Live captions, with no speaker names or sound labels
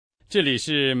这里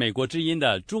是美国之音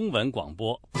的中文广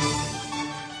播。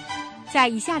在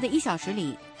以下的1小时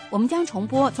里，我们将重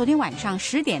播昨天晚上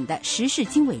10点的时事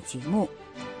经纬节目。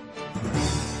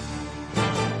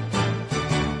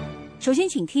首先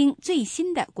请听最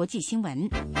新的国际新闻。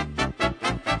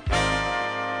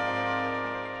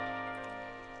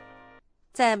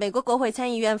在美国国会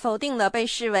参议院否定了被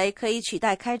视为可以取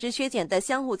代开支削减的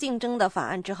相互竞争的法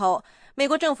案之后，美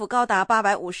国政府高达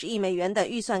850亿美元的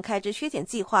预算开支削减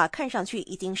计划看上去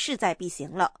已经势在必行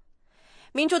了。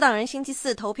民主党人星期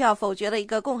四投票否决了一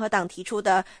个共和党提出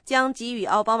的将给予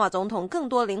奥巴马总统更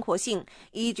多灵活性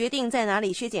以决定在哪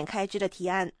里削减开支的提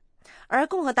案，而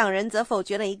共和党人则否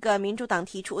决了一个民主党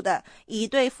提出的以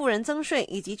对富人增税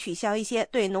以及取消一些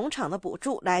对农场的补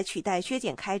助来取代削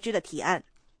减开支的提案。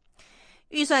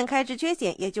预算开支削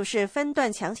减，也就是分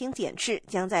段强行减斥，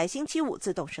将在星期五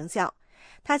自动生效，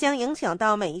它将影响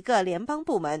到每一个联邦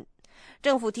部门，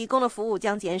政府提供的服务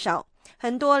将减少，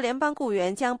很多联邦雇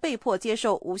员将被迫接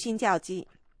受无薪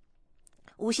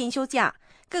休假，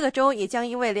各个州也将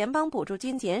因为联邦补助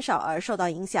金减少而受到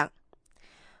影响。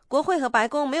国会和白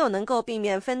宫没有能够避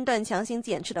免分段强行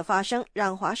减斥的发生，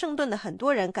让华盛顿的很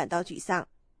多人感到沮丧。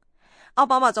奥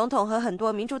巴马总统和很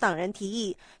多民主党人提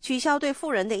议取消对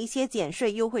富人的一些减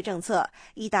税优惠政策，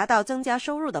以达到增加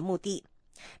收入的目的，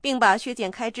并把削减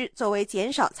开支作为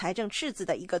减少财政赤字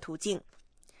的一个途径。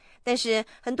但是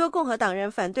很多共和党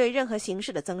人反对任何形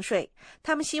式的增税，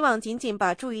他们希望仅仅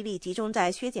把注意力集中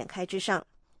在削减开支上。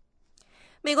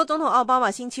美国总统奥巴马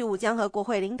星期五将和国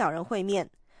会领导人会面，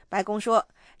白宫说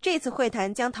这次会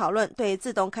谈将讨论对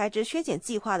自动开支削减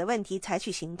计划的问题采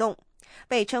取行动，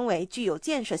被称为具有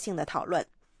建设性的讨论。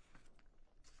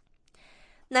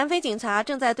南非警察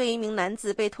正在对一名男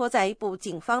子被拖在一部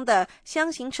警方的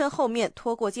箱型车后面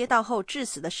拖过街道后致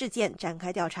死的事件展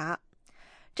开调查。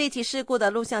这起事故的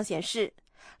录像显示，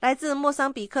来自莫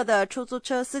桑比克的出租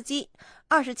车司机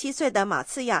27岁的马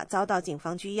次亚遭到警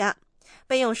方拘押，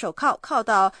被用手铐铐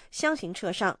到箱型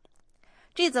车上。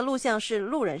这则录像是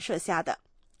路人摄下的，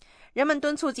人们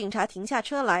敦促警察停下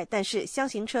车来，但是箱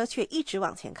型车却一直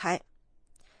往前开。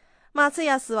马次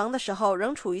亚死亡的时候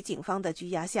仍处于警方的拘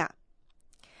押下。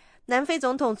南非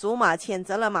总统祖马谴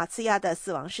责了马次亚的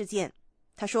死亡事件，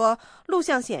他说录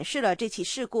像显示了这起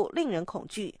事故令人恐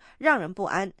惧，让人不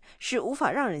安，是无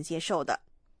法让人接受的。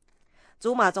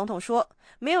祖马总统说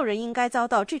没有人应该遭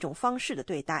到这种方式的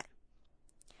对待。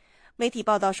媒体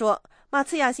报道说，马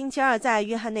次亚星期二在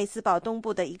约翰内斯堡东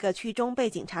部的一个区中被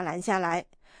警察拦下来，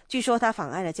据说他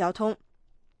妨碍了交通。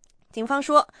警方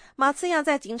说，马次亚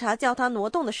在警察叫他挪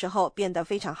动的时候变得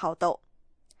非常好斗。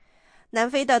南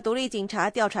非的独立警察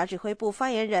调查指挥部发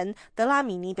言人德拉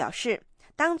米尼表示，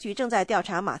当局正在调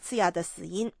查马次亚的死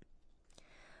因。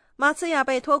马次亚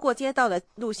被拖过街道的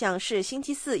录像是星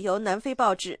期四由南非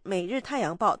报纸《每日太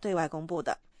阳报》对外公布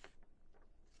的。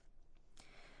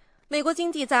美国经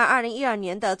济在2012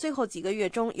年的最后几个月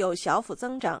中有小幅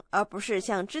增长，而不是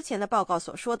像之前的报告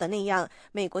所说的那样，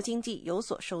美国经济有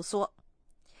所收缩。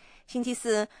星期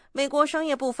四，美国商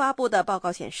业部发布的报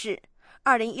告显示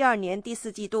，2012年第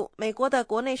4季度，美国的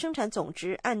国内生产总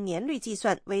值按年率计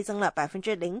算微增了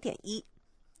 0.1%。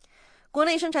国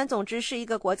内生产总值是一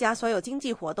个国家所有经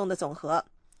济活动的总和。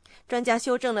专家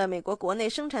修正了美国国内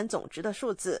生产总值的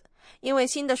数字，因为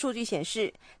新的数据显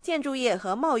示，建筑业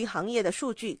和贸易行业的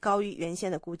数据高于原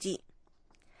先的估计。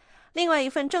另外一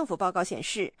份政府报告显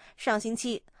示，上星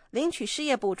期领取失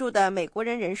业补助的美国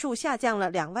人人数下降了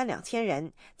22000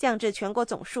人，降至全国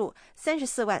总数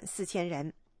344000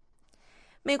人。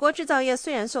美国制造业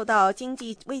虽然受到经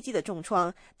济危机的重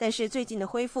创，但是最近的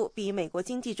恢复比美国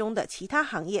经济中的其他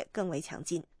行业更为强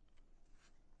劲。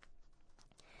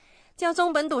教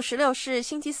宗本笃16世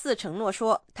星期四承诺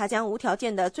说，他将无条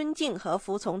件地尊敬和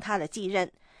服从他的继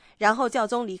任，然后教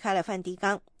宗离开了梵蒂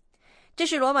冈。这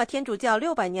是罗马天主教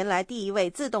600年来第一位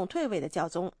自动退位的教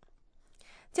宗。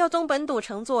教宗本笃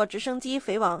乘坐直升机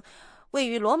飞往位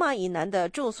于罗马以南的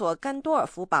住所甘多尔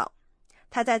福堡。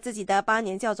他在自己的8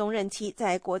年教宗任期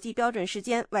在国际标准时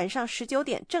间晚上19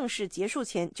点正式结束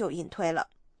前就隐退了。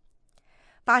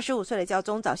85岁的教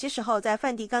宗早些时候在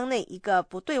梵蒂冈内一个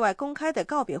不对外公开的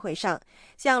告别会上，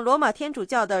向罗马天主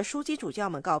教的枢机主教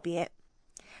们告别。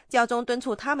教宗敦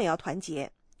促他们要团结。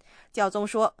教宗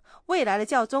说，未来的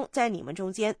教宗在你们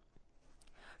中间。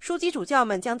枢机主教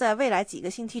们将在未来几个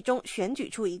星期中选举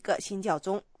出一个新教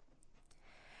宗。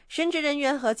神职人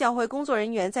员和教会工作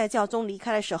人员在教宗离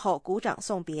开的时候鼓掌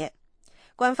送别。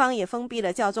官方也封闭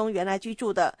了教宗原来居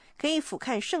住的可以俯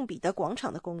瞰圣彼得广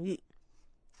场的公寓。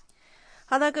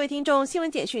好的，各位听众，新闻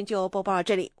简讯就播报到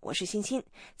这里，我是欣欣。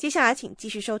接下来请继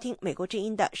续收听美国之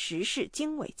音的时事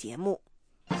经纬节目。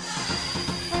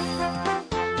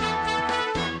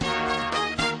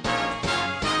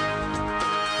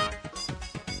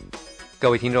各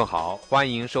位听众好，欢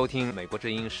迎收听美国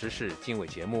之音时事经纬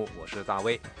节目，我是大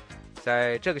卫。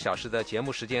在这个小时的节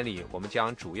目时间里，我们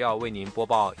将主要为您播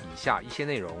报以下一些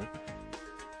内容。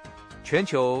全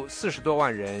球40多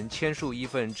万人签署一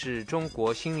份致中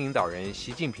国新领导人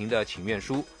习近平的请愿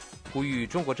书，呼吁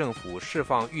中国政府释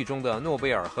放狱中的诺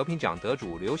贝尔和平奖得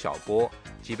主刘晓波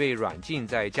及被软禁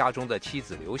在家中的妻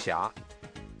子刘霞。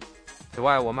此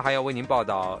外，我们还要为您报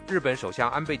道，日本首相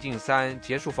安倍晋三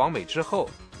结束访美之后，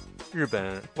日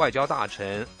本外交大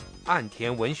臣岸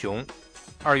田文雄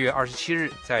2月27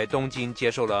日在东京接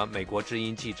受了美国之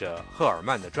音记者赫尔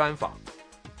曼的专访。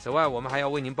此外，我们还要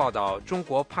为您报道，中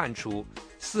国判处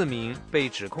4名被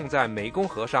指控在湄公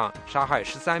河上杀害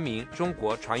13名中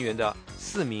国船员的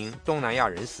4名东南亚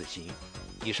人死刑。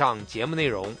以上节目内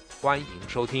容，欢迎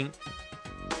收听。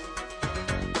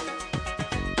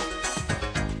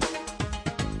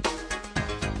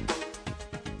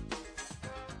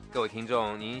各位听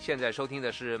众，您现在收听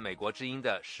的是美国之音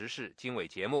的时事经纬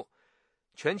节目。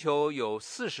全球有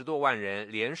40多万人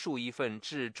联署一份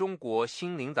致中国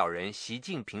新领导人习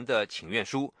近平的请愿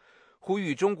书，呼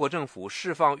吁中国政府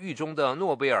释放狱中的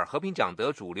诺贝尔和平奖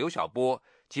得主刘晓波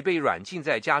及被软禁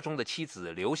在家中的妻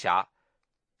子刘霞。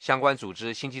相关组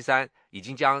织星期三已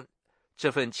经将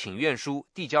这份请愿书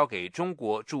递交给中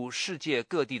国驻世界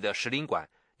各地的使领馆。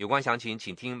有关详情，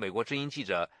请听美国之音记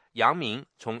者杨明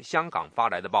从香港发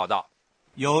来的报道。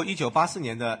由1984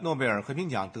年的诺贝尔和平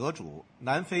奖得主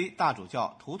南非大主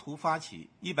教图图发起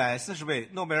140位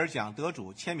诺贝尔奖得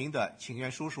主签名的请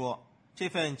愿书说，这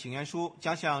份请愿书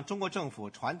将向中国政府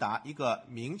传达一个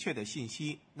明确的信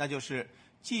息，那就是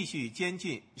继续监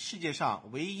禁世界上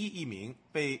唯一一名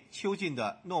被囚禁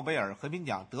的诺贝尔和平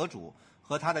奖得主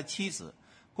和他的妻子，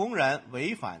公然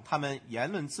违反他们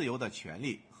言论自由的权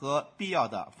利和必要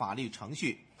的法律程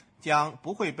序，将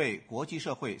不会被国际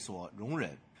社会所容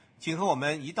忍。请和我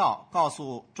们一道告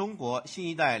诉中国新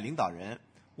一代领导人，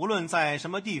无论在什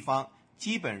么地方，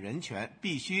基本人权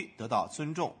必须得到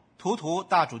尊重。图图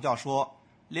大主教说，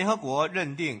联合国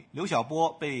认定刘晓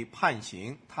波被判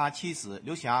刑，他妻子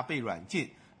刘霞被软禁，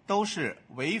都是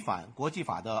违反国际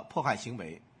法的迫害行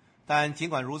为。但尽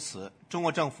管如此，中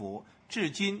国政府至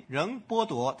今仍剥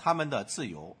夺他们的自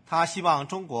由。他希望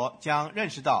中国将认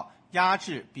识到压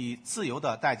制比自由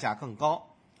的代价更高。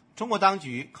中国当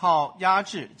局靠压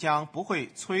制将不会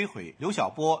摧毁刘晓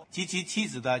波及其妻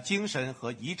子的精神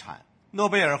和遗产。诺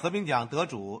贝尔和平奖得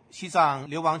主、西藏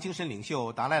流亡精神领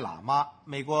袖达赖喇嘛、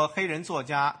美国黑人作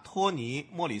家托尼·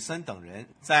莫里森等人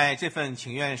在这份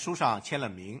请愿书上签了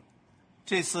名。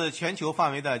这次全球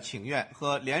范围的请愿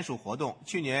和联署活动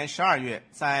去年12月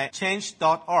在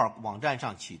change.org 网站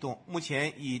上启动，目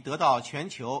前已得到全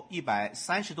球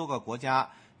130多个国家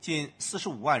近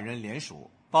45万人联署，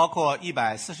包括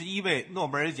141位诺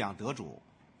贝尔奖得主。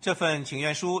这份请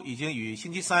愿书已经于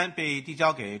星期三被递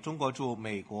交给中国驻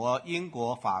美国、英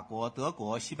国、法国、德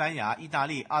国、西班牙、意大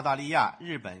利、澳大利亚、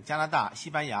日本、加拿大、西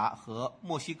班牙和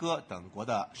墨西哥等国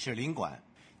的使领馆。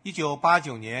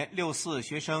1989年6·4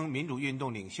学生民主运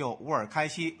动领袖乌尔开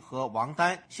西和王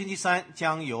丹星期三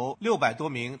将由600多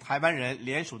名台湾人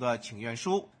联署的请愿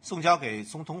书送交给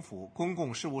总统府公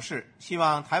共事务室，希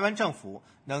望台湾政府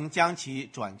能将其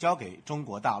转交给中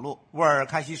国大陆。乌尔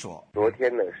开西说，昨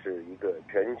天呢是一个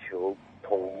全球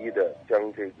统一的将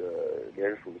这个联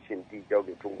署信递交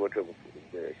给中国政府的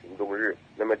一个行动日。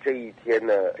那么这一天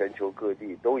呢，全球各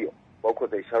地都有，包括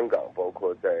在香港，包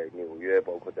括在纽约，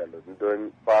包括在伦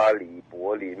敦、巴黎、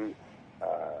柏林，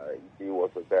以及我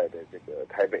所在的这个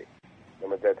台北。那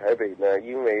么在台北呢，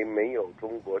因为没有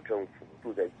中国政府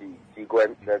驻在机关，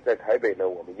那在台北呢，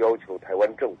我们要求台湾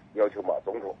政府要求马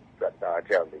总统转达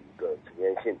这样的一个请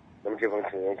愿信。那么这封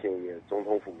请愿信总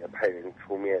统府也派人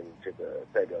出面这个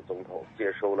代表总统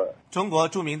接收了。中国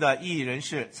著名的异议人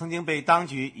士，曾经被当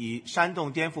局以煽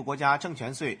动颠覆国家政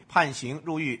权罪判刑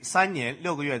入狱3年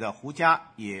6个月的胡佳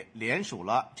也联署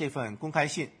了这份公开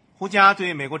信。胡佳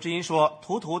对美国之音说，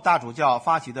图图大主教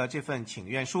发起的这份请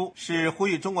愿书是呼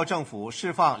吁中国政府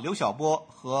释放刘晓波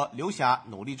和刘霞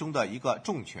努力中的一个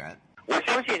重拳。我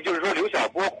相信就是说刘晓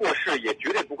波获释也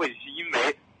绝对不会是因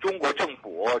为中国政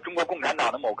府、中国共产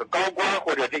党的某个高官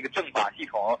或者这个政法系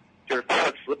统就是发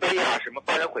了慈悲啊，什么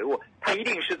幡然悔悟，他一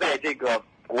定是在这个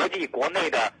国际国内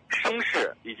的声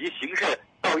势以及形势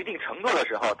到一定程度的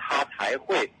时候，他才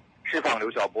会释放刘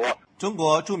晓波。中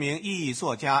国著名异议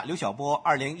作家刘晓波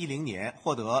2010年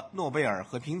获得诺贝尔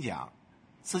和平奖。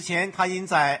此前他因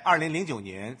在2009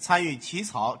年参与起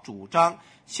草主张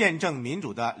宪政民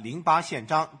主的08宪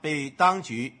章，被当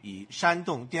局以煽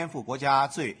动颠覆国家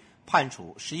罪判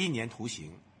处11年徒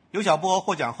刑。刘晓波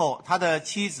获奖后，他的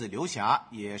妻子刘霞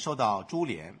也受到株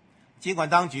连。尽管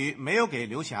当局没有给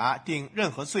刘霞定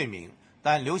任何罪名，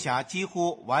但刘霞几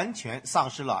乎完全丧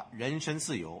失了人身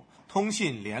自由，通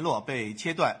信联络被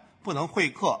切断，不能会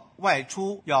客，外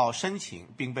出要申请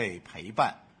并被陪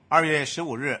伴。2月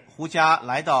15日，胡佳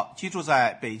来到居住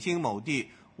在北京某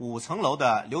地5层楼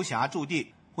的刘霞住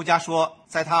地。胡佳说，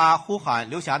在他呼喊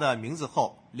刘霞的名字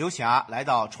后，刘霞来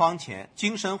到窗前，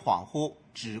精神恍惚，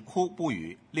只哭不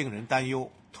语，令人担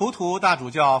忧。图图大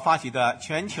主教发起的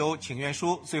全球请愿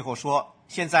书最后说，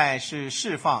现在是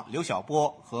释放刘晓波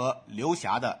和刘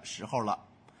霞的时候了。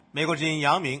美国之音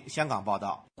杨明香港报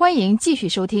道。欢迎继续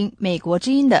收听美国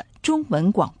之音的中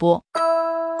文广播。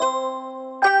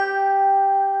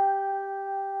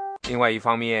另外一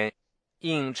方面，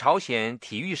应朝鲜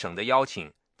体育省的邀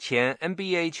请，前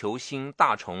NBA 球星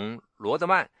大虫罗德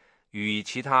曼与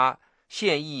其他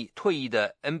现役退役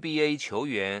的 NBA 球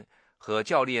员和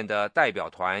教练的代表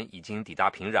团已经抵达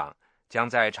平壤，将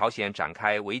在朝鲜展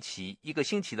开为期1个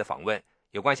星期的访问。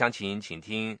有关详情，请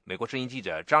听美国之音记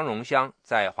者张荣香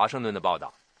在华盛顿的报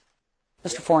道。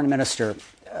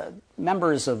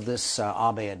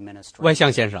外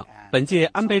相先生，本届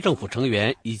安倍政府成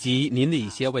员以及您的一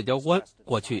些外交官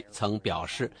过去曾表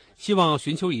示，希望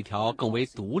寻求一条更为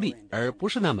独立而不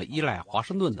是那么依赖华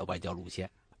盛顿的外交路线。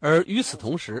而与此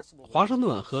同时，华盛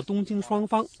顿和东京双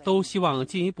方都希望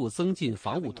进一步增进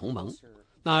防务同盟。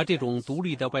那这种独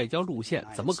立的外交路线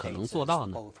怎么可能做到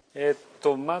呢？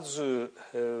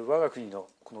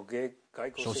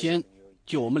首先，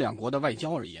就我们两国的外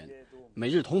交而言，美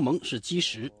日同盟是基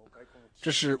石，这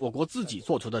是我国自己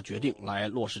做出的决定来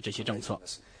落实这些政策。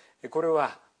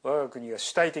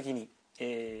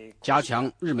加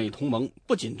强日美同盟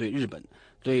不仅对日本，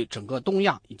对整个东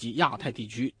亚以及亚太地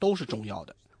区都是重要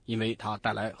的，因为它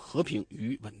带来和平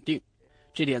与稳定。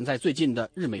这点在最近的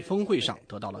日美峰会上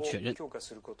得到了确认。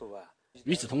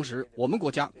与此同时，我们国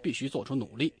家必须做出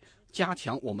努力，加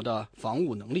强我们的防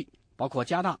务能力，包括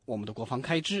加大我们的国防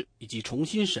开支，以及重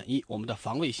新审议我们的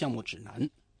防卫项目指南。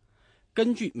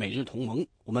根据美日同盟，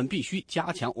我们必须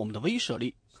加强我们的威慑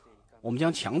力。我们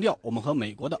将强调我们和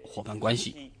美国的伙伴关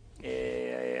系。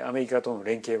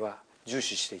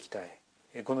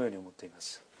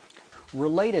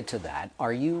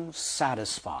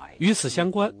与此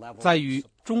相关，在与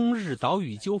中日岛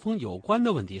屿纠纷有关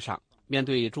的问题上，面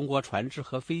对中国船只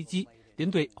和飞机，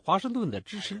您对华盛顿的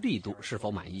支持力度是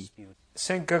否满意？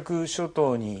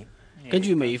根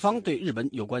据美方对日本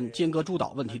有关尖阁诸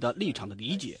岛问题的立场的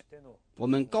理解，我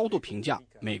们高度评价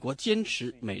美国坚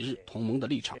持美日同盟的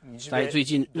立场。在最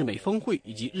近日美峰会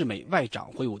以及日美外长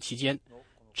会晤期间，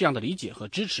这样的理解和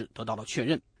支持得到了确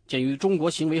认。鉴于中国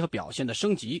行为和表现的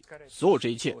升级，所有这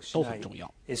一切都很重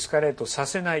要。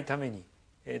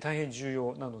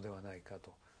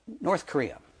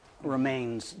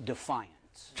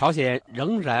朝鲜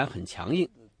仍然很强硬，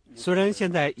虽然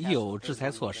现在已有制裁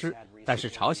措施，但是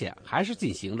朝鲜还是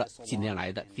进行了近年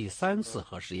来的第3次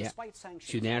核试验，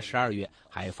去年12月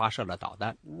还发射了导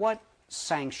弹。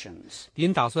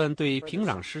您打算对平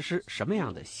壤实施什么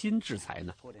样的新制裁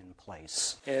呢？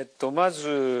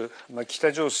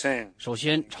首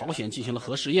先，朝鲜进行了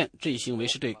核试验，这一行为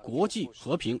是对国际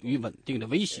和平与稳定的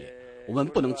威胁，我们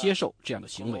不能接受这样的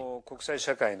行为。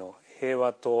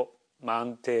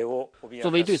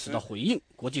作为对此的回应，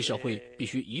国际社会必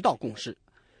须一道共识。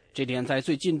这点在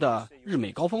最近的日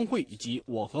美高峰会以及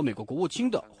我和美国国务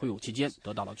卿的会晤期间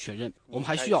得到了确认。我们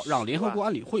还需要让联合国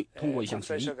安理会通过一项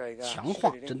决议，强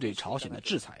化针对朝鲜的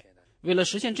制裁。为了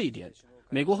实现这一点，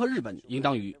美国和日本应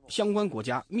当与相关国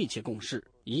家密切共事，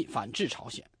以反制朝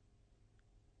鲜。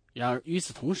然而，与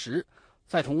此同时，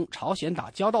在同朝鲜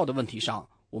打交道的问题上，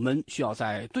我们需要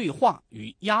在对话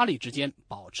与压力之间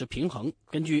保持平衡。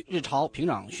根据日朝平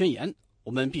壤宣言，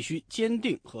我们必须坚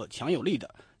定和强有力地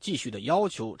继续地要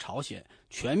求朝鲜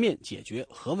全面解决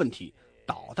核问题、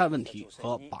导弹问题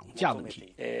和绑架问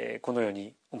题。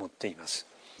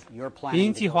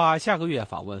您计划下个月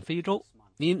访问非洲，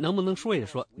您能不能说一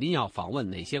说您要访问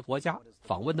哪些国家？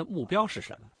访问的目标是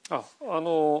什么？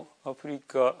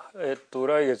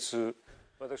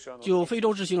就非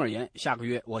洲之行而言，下个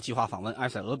月我计划访问埃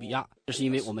塞俄比亚，这是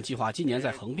因为我们计划今年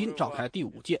在横滨召开第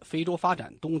5届非洲发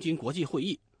展东京国际会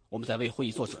议，我们在为会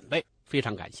议做准备。非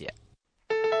常感谢。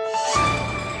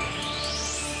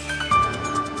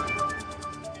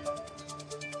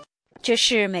这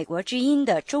是美国之音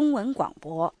的中文广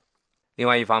播。另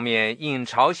外一方面，应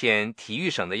朝鲜体育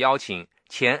省的邀请，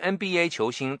前 NBA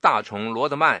球星大虫罗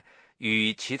德曼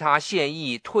与其他现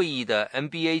役退役的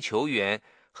NBA 球员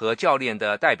和教练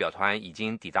的代表团已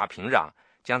经抵达平壤，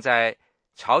将在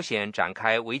朝鲜展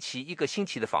开为期1个星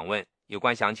期的访问。有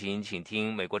关详情，请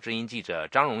听美国之音记者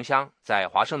张荣香在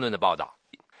华盛顿的报道。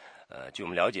据我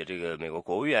们了解，这个美国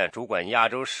国务院主管亚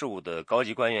洲事务的高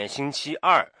级官员星期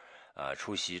二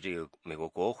出席这个美国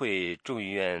国会众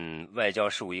议院外交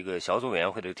事务一个小组委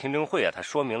员会的听证会他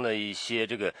说明了一些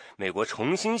这个美国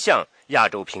重新向亚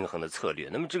洲平衡的策略。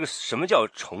那么这个什么叫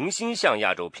重新向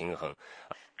亚洲平衡？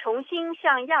重新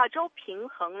向亚洲平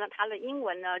衡呢，它的英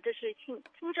文呢，这是听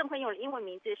证会用的英文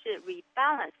名字是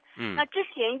rebalance。那之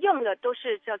前用的都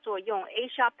是叫做用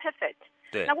Asia Pacific。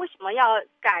对。那为什么要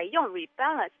改用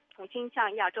rebalance 重新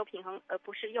向亚洲平衡，而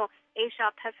不是用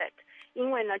Asia Pacific？因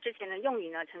为呢，之前的用语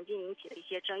呢曾经引起了一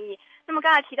些争议。那么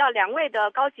刚才提到两位的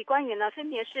高级官员呢，分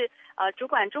别是主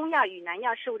管中亚与南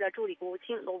亚事务的助理国务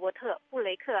卿罗伯特·布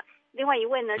雷克，另外一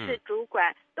位呢是主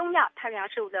管东亚太平洋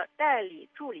事务的代理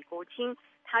助理国务卿。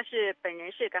他本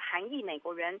人是个韩裔美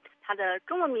国人，他的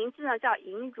中文名字呢叫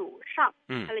尹汝尚，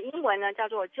他的英文呢叫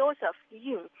做 Joseph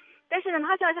Yun。但是呢，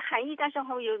他虽然是韩裔，但是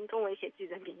会用中文写自己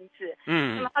的名字。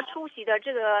那么他出席的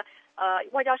这个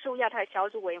外交事务亚太小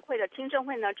组委员会的听证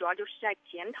会呢，主要就是在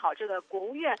检讨这个国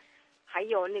务院还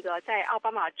有那个在奥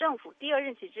巴马政府第二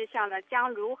任期之下呢，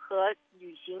将如何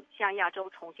履行向亚洲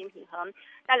重新平衡。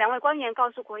那两位官员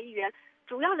告诉国会议员，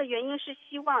主要的原因是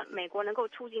希望美国能够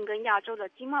促进跟亚洲的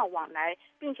经贸往来，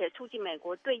并且促进美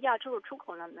国对亚洲的出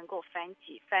口呢能够翻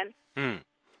几番。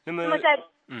那么在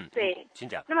对，请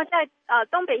讲。那么在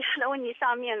东北亚的问题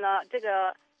上面呢，这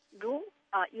个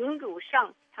尹汝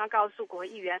尚他告诉国会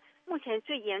议员，目前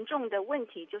最严重的问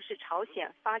题就是朝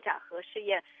鲜发展核试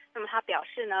验。那么他表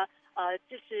示呢，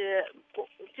就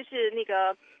是那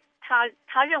个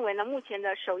他认为呢，目前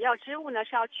的首要之务呢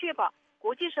是要确保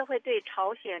国际社会对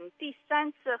朝鲜第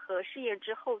3次核试验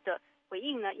之后的回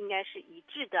应呢应该是一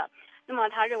致的。那么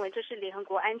他认为这是联合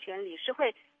国安全理事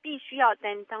会必须要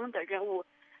担当的任务。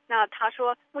那他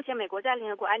说，目前美国在联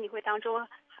合国安理会当中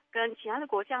跟其他的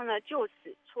国家呢就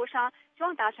此磋商，希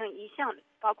望达成一项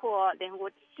包括联合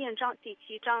国宪章第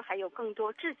7章还有更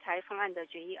多制裁方案的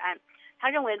决议案。他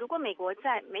认为，如果美国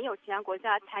在没有其他国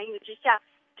家参与之下，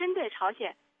针对朝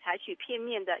鲜采取片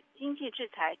面的经济制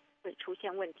裁，会出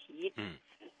现问题。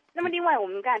那么另外我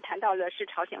们刚才谈到的是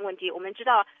朝鲜问题，我们知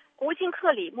道国务卿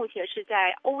克里目前是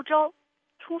在欧洲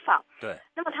出访。对。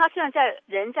那么他虽然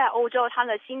人在欧洲，他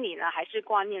的心里呢还是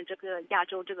挂念这个亚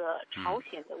洲这个朝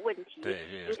鲜的问题。对，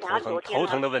头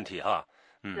疼的问题哈。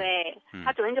对，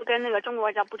他昨天就跟那个中国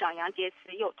外交部长杨洁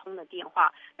篪又通了电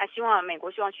话，那希望美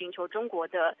国希望寻求中国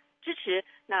的支持，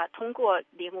那通过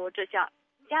联合国这项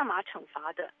加码惩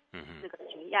罚的那个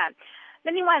决议案。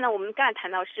那另外呢，我们刚才谈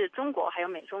到是中国还有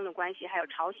美中的关系，还有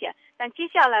朝鲜。但接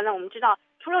下来呢，我们知道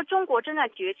除了中国正在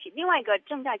崛起，另外一个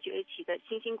正在崛起的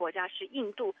新兴国家是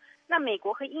印度。那美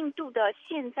国和印度的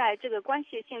现在这个关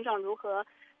系的现状如何？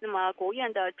那么国务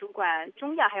院的主管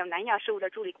中亚还有南亚事务的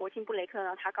助理国务卿布雷克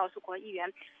呢，他告诉国会议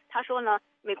员，他说呢，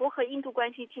美国和印度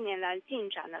关系近年来进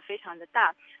展呢非常的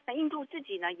大。那印度自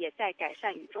己呢也在改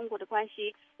善与中国的关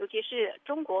系，尤其是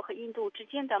中国和印度之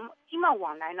间的经贸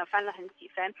往来呢翻了很几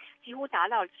番，几乎达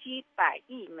到700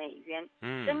亿美元，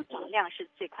增长量是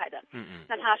最快的。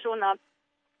那他说呢，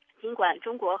尽管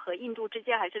中国和印度之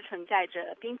间还是存在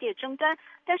着边界争端，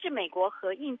但是美国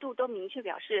和印度都明确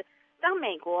表示，当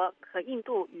美国和印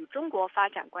度与中国发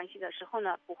展关系的时候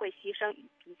呢，不会牺牲与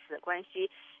彼此的关系。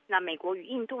那美国与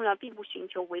印度呢，并不寻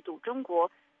求围堵中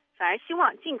国，反而希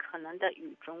望尽可能的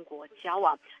与中国交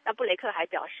往。那布雷克还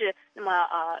表示，那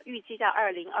么预计在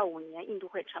2025年，印度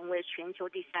会成为全球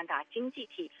第3大经济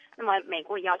体。那么美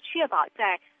国也要确保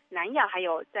在南亚还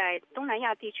有在东南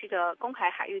亚地区的公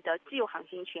海海域的自由航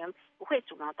行权不会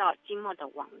阻挠到经贸的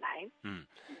往来。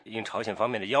应朝鲜方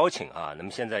面的邀请那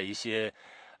么现在一些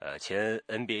前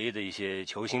NBA 的一些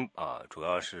球星主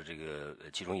要是这个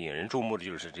其中引人注目的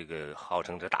就是这个号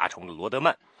称这大虫的罗德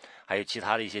曼，还有其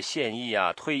他的一些现役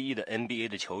退役的 NBA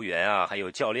的球员还有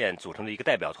教练组成的一个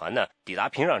代表团呢，抵达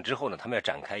平壤之后呢，他们要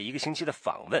展开1个星期的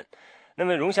访问。那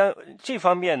么荣祥，这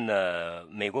方面呢，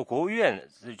美国国务院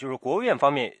就是国务院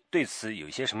方面对此有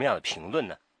一些什么样的评论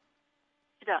呢？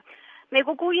是的，美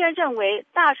国国务院认为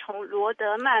大虫罗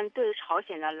德曼对朝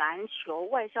鲜的篮球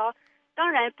外交当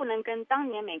然不能跟当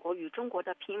年美国与中国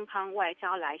的乒乓外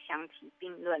交来相提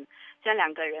并论。这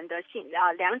两个人的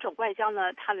两种外交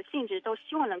呢，它的性质都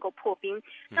希望能够破冰。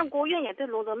那国务院也对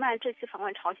罗德曼这次访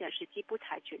问朝鲜时机不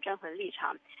采取任何立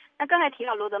场。那刚才提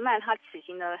到罗德曼，他此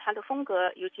行呢，他的风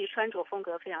格，尤其穿着风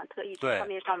格非常特异。从画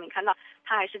面上面看到，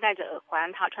他还是戴着耳环，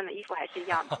他穿的衣服还是一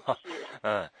样，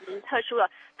就是特殊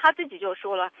了。他自己就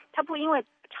说了，他不因为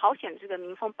朝鲜这个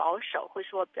民风保守，会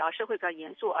说表示会比较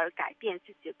严肃而改变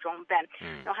自己的装扮。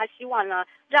然后他希望呢，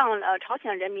让朝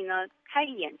鲜人民呢开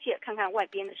眼界，看看外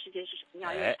边的世界是什么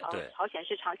样。因为朝鲜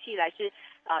是长期以来是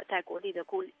在国际的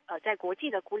孤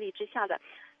立之下的。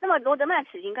那么罗德曼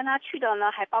此行跟他去的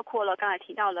呢，还包括了刚才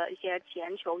提到了一些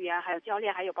前球员，还有教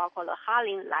练，还有包括了哈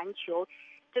林篮球。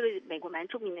这个美国蛮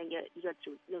著名的一个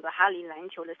那个哈林篮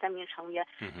球的3名成员，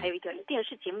还有一个电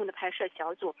视节目的拍摄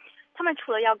小组。他们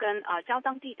除了要跟教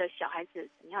当地的小孩子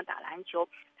怎么样打篮球，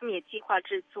他们也计划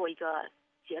制作一个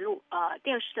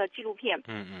电视的纪录片。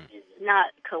那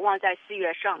渴望在4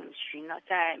月上旬呢，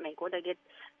在美国的一个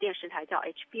电视台叫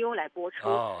HBO 来播出。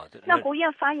那国务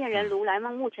院发言人卢莱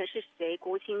蒙目前是随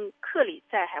国务卿克里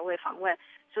在海外访问，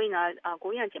所以呢，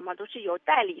国务院的节目都是由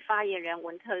代理发言人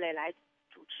文特雷来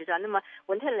主持的。那么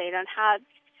文特雷呢，他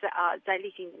在例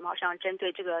行礼貌上针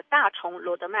对这个大虫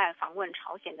罗德曼访问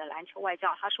朝鲜的篮球外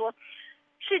交，他说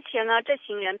事前呢，这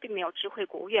行人并没有知会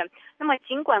国务院。那么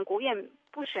尽管国务院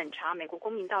不审查美国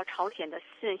公民到朝鲜的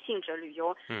私人性质旅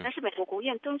游，但是美国国务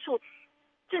院敦促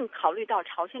正考虑到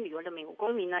朝鲜旅游的美国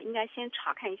公民呢，应该先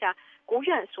查看一下国务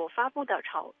院所发布的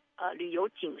旅游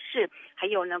警示，还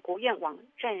有呢国务院网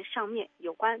站上面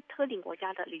有关特定国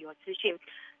家的旅游资讯。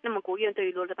那么国务院对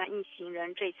于罗德曼一行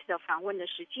人这一次的访问的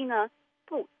时机呢，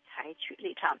不采取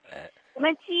立场。我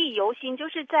们记忆犹新，就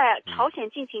是在朝鲜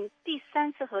进行第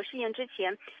3次核试验之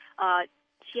前，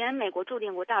前美国驻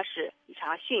联国大使理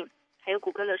查逊，还有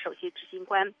谷歌的首席执行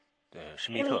官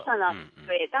施密特呢，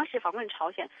对，当时访问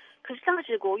朝鲜，可是当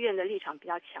时国务院的立场比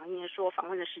较强硬，说访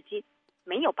问的时机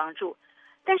没有帮助。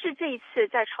但是这一次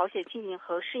在朝鲜进行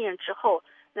核试验之后，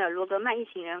那罗德曼一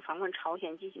行人访问朝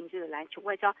鲜进行这个篮球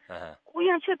外交，国务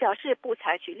院却表示不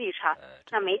采取立场。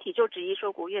那媒体就质疑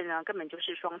说国务院呢根本就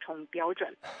是双重标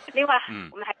准。另外，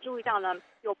我们还注意到呢，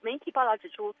有媒体报道指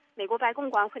出，美国白宫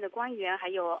国安会的官员还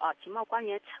有情报官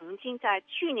员曾经在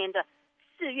去年的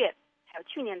4月还有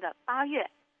去年的8月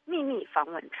秘密访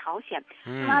问朝鲜。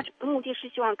那么目的是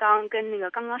希望跟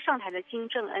刚刚上台的金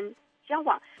正恩交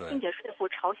往，并且说服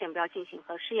朝鲜不要进行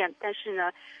核试验。但是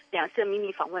呢，2次秘密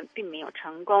访问并没有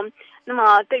成功。那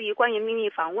么对于关于秘密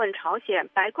访问朝鲜，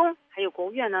白宫还有国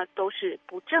务院呢都是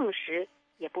不证实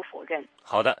也不否认。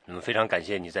好的，那么非常感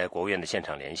谢你在国务院的现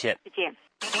场连线。再见。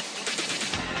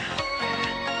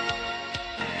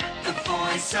The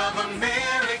Voice of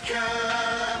America,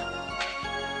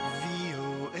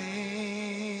 VOA。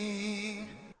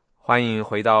 欢迎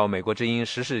回到美国之音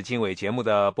时事经纬节目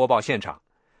的播报现场。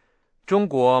中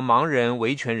国盲人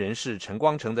维权人士陈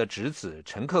光诚的侄子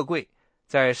陈克贵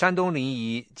在山东临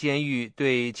沂监狱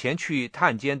对前去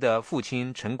探监的父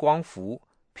亲陈光福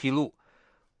披露，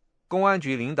公安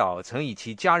局领导曾以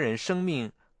其家人生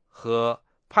命和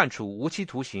判处无期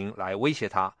徒刑来威胁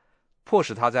他，迫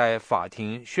使他在法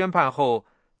庭宣判后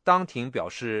当庭表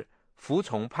示服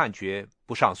从判决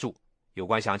不上诉。有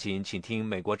关详情请听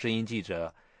美国之音记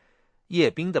者叶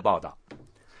斌的报道。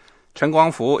陈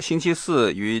光福星期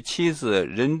4与妻子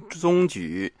任宗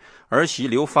举、儿媳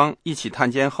刘芳一起探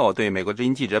监后，对美国之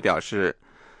音记者表示，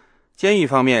监狱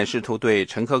方面试图对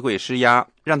陈克贵施压，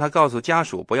让他告诉家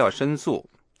属不要申诉。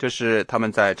这是他们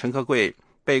在陈克贵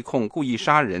被控故意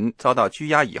杀人遭到拘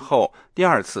押以后第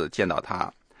2次见到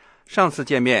他。上次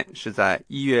见面是在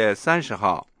1月30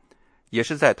号，也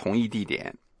是在同一地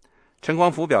点。陈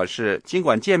光福表示，尽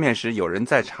管见面时有人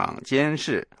在场监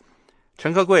视，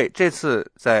陈克贵这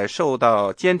次在受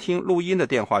到监听录音的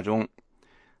电话中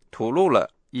吐露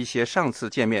了一些上次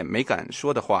见面没敢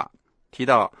说的话，提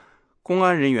到公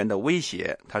安人员的威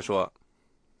胁。他说，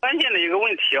关键的一个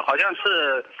问题好像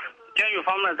是监狱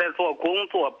方面在做工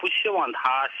作，不希望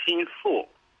他申诉，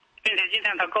并且今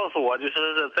天他告诉我，就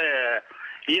是在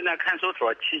疑难看守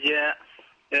所期间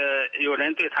有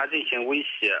人对他进行威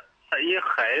胁，以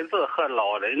孩子和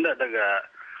老人的这个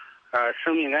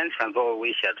生命安全作为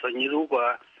威胁，说你如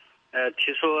果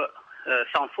提出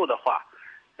上诉的话，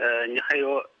你还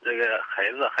有这个孩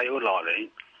子还有老人。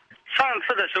上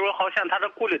次的时候好像他的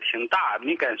顾虑挺大，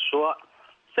没敢说，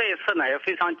这一次呢也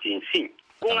非常谨慎。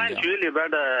公安局里边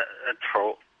的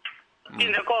头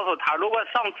并且告诉他，如果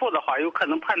上诉的话有可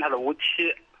能判他的无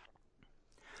期。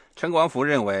陈光福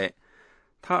认为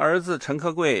他儿子陈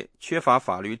克贵缺乏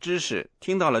法律知识，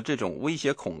听到了这种威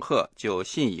胁恐吓就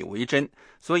信以为真，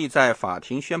所以在法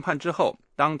庭宣判之后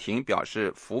当庭表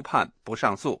示服判不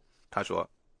上诉。他说，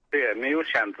对，没有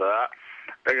选择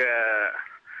这个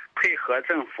配合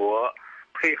政府，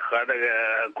配合这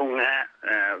个公安，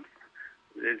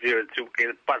就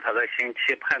给把他的刑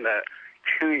期判的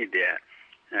轻一点，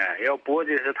要不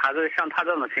就是他这像他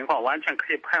这种情况完全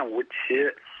可以判无期，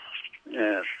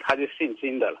他就信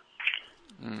真的了。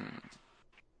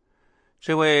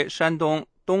这位山东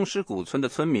东狮谷村的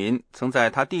村民曾在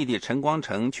他弟弟陈光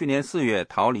诚去年4月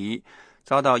逃离，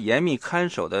遭到严密看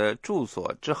守的住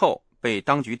所之后被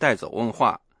当局带走问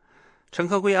话。陈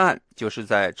克贵案就是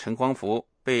在陈光福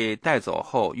被带走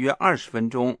后约20分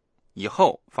钟以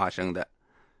后发生的。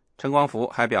陈光福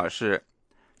还表示，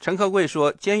陈克贵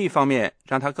说监狱方面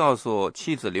让他告诉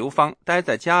妻子刘芳待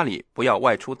在家里，不要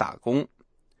外出打工。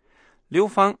刘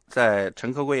芳在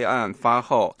陈克贵案发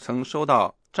后曾收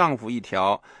到丈夫一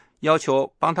条要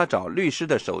求帮他找律师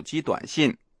的手机短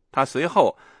信，她随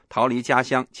后逃离家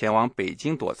乡前往北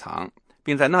京躲藏，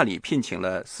并在那里聘请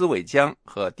了司伟江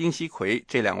和丁锡奎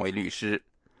这2位律师。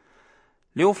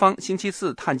刘芳星期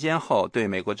4探监后对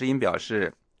美国之音表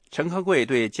示，陈克贵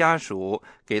对家属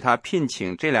给他聘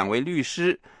请这2位律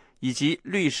师以及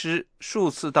律师数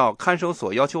次到看守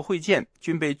所要求会见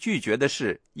均被拒绝的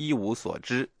事一无所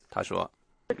知。他说，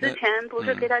之前不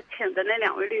是给他请的那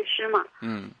2位律师嘛，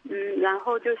然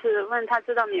后就是问他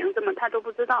知道名字吗？他都不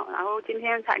知道，然后今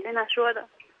天才跟他说的。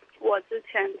我之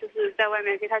前就是在外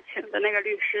面给他请的那个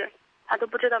律师，他都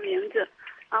不知道名字。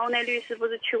然后那律师不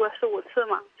是去过4、5次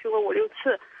嘛，去过5、6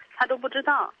次，他都不知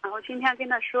道。然后今天跟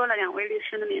他说了2位律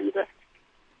师的名字。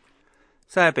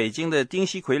在北京的丁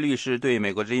锡奎律师对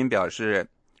美国之音表示，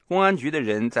公安局的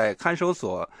人在看守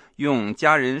所用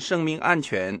家人生命安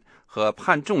全和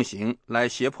判重刑来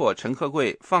胁迫陈克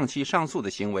贵放弃上诉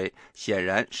的行为显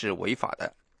然是违法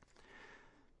的。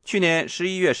去年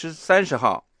11月30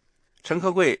号，陈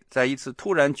克贵在一次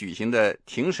突然举行的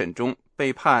庭审中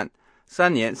被判3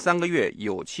年3个月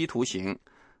有期徒刑，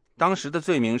当时的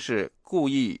罪名是故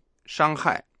意伤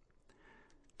害。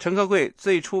陈克贵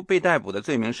最初被逮捕的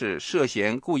罪名是涉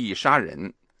嫌故意杀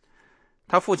人。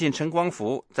他父亲陈光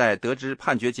福在得知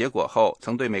判决结果后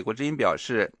曾对美国之音表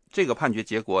示，这个判决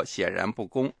结果显然不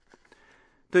公。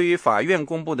对于法院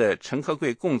公布的陈克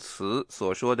贵供词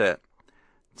所说的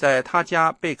在他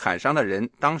家被砍伤的人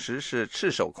当时是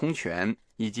赤手空拳，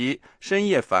以及深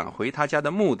夜返回他家的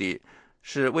目的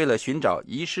是为了寻找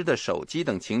遗失的手机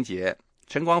等情节，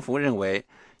陈光福认为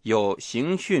有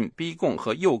刑讯逼供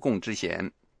和诱供之嫌。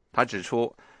他指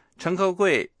出，陈克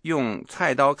贵用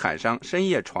菜刀砍伤深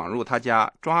夜闯入他家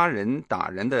抓人打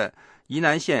人的宜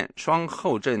南县双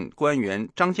后镇官员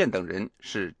张建等人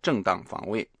是正当防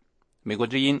卫。美国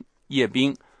之音叶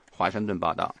冰华盛顿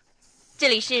报道。这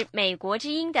里是美国之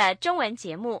音的中文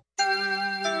节目。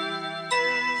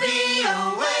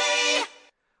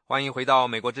欢迎回到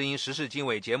美国之音时事经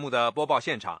纬节目的播报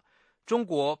现场。中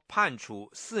国判处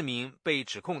4名被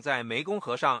指控在湄公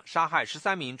河上杀害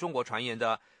13名中国船员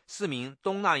的4名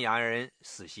东南亚人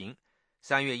死刑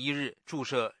，3月1日注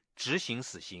射执行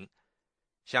死刑。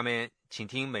下面请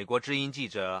听美国之音记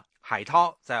者海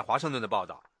涛在华盛顿的报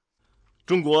道。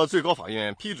中国最高法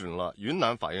院批准了云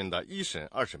南法院的1审、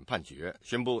2审判决，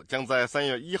宣布将在3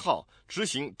月1号执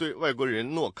行对外国人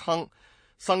诺康、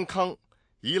桑康、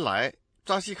伊莱、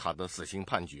扎西卡的死刑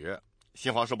判决。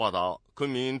新华社报道，昆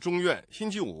明中院星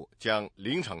期5将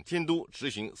临场监督执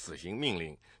行死刑命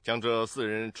令，将这4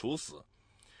人处死。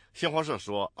新华社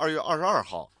说，2月22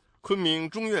号，昆明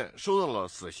中院收到了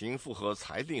死刑复核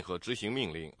裁定和执行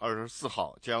命令，24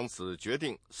号将此决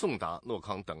定送达诺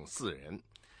康等4人。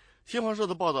新华社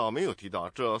的报道没有提到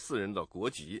这4人的国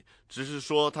籍，只是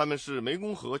说他们是湄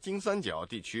公河金三角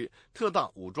地区特大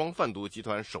武装贩毒集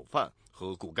团首犯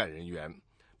和骨干人员。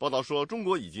报道说，中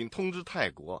国已经通知泰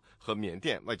国和缅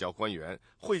甸外交官员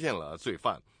会见了罪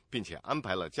犯，并且安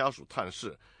排了家属探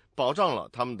视，保障了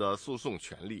他们的诉讼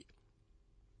权利。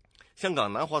香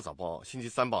港南华早报星期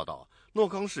3报道，诺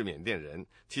康是缅甸人，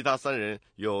其他3人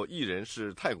有1人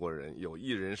是泰国人，有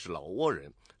1人是老挝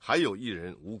人，还有1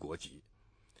人无国籍。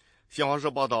新华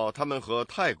社报道，他们和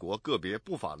泰国个别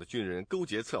不法的军人勾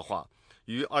结策划，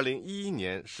于2011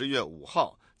年10月5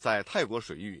号在泰国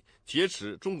水域劫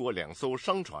持中国2艘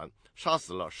商船，杀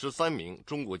死了13名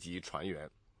中国籍船员。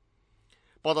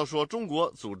报道说，中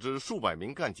国组织数百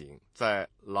名干警在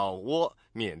老挝、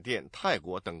缅甸、泰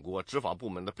国等国执法部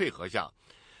门的配合下，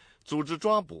组织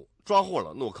抓捕，抓获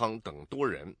了诺康等多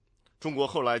人。中国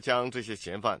后来将这些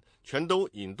嫌犯全都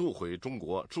引渡回中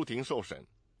国出庭受审。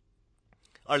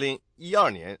2012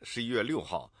年11月6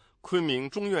号，昆明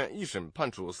中院1审判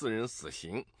处4人死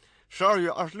刑。12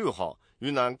月26号，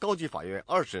云南高级法院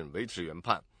2审维持原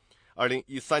判。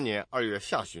2013年2月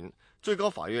下旬，最高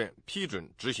法院批准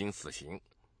执行死刑。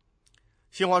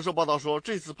新华社报道说，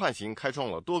这次判刑开创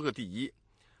了多个第一。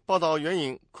报道援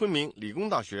引昆明理工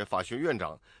大学法学院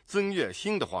长曾月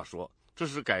兴的话说，这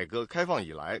是改革开放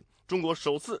以来中国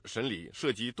首次审理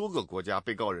涉及多个国家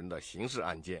被告人的刑事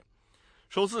案件，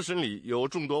首次审理有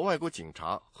众多外国警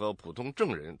察和普通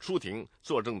证人出庭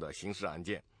作证的刑事案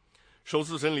件，首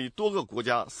次审理多个国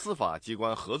家司法机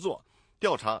关合作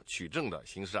调查取证的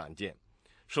刑事案件，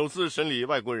首次审理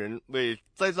外国人为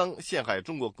栽赃陷害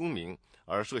中国公民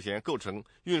而涉嫌构成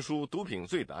运输毒品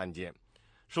罪的案件，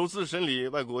首次审理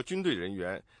外国军队人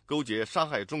员勾结杀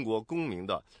害中国公民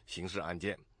的刑事案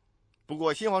件。不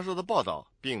过新华社的报道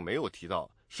并没有提到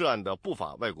涉案的不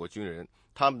法外国军人，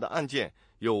他们的案件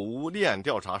有无立案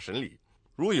调查审理，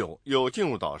如有，又进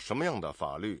入到什么样的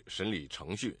法律审理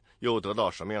程序，又得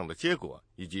到什么样的结果，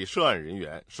以及涉案人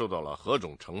员受到了何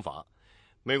种惩罚。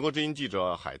美国之音记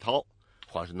者海涛，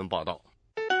华盛顿报道。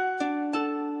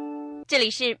这里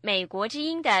是美国之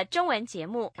音的中文节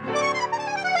目。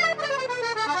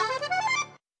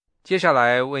接下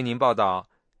来为您报道，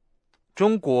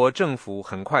中国政府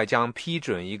很快将批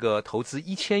准一个投资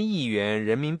1000亿元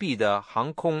人民币的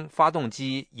航空发动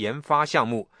机研发项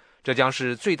目，这将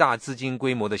是最大资金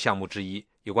规模的项目之一。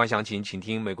有关详情，请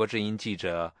听美国之音记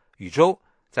者宇宙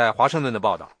在华盛顿的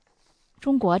报道。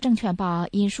中国证券报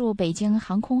引述北京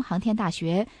航空航天大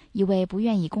学一位不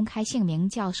愿意公开姓名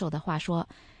教授的话说，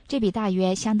这笔大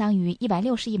约相当于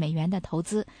160亿美元的投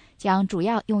资将主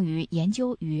要用于研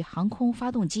究与航空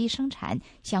发动机生产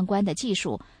相关的技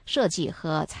术、设计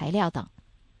和材料等。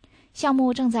项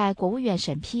目正在国务院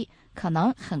审批，可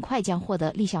能很快将获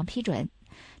得立项批准。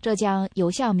这将有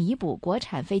效弥补国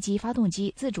产飞机发动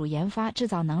机自主研发制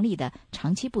造能力的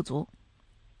长期不足。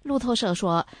路透社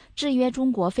说，制约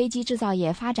中国飞机制造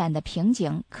业发展的瓶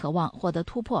颈渴望获得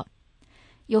突破。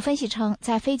有分析称，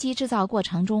在飞机制造过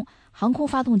程中，航空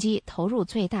发动机投入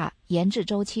最大、研制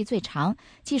周期最长、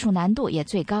技术难度也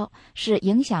最高，是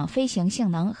影响飞行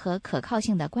性能和可靠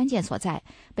性的关键所在，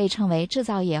被称为制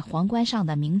造业皇冠上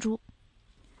的明珠。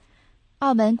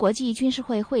澳门国际军事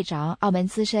会会长、澳门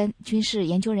资深军事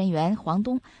研究人员黄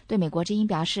东对美国之音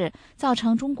表示，造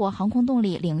成中国航空动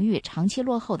力领域长期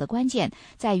落后的关键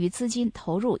在于资金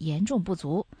投入严重不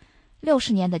足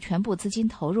，60年的全部资金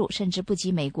投入甚至不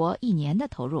及美国1年的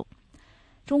投入。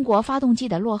中国发动机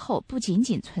的落后不仅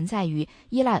仅存在于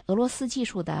依赖俄罗斯技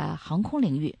术的航空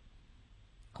领域。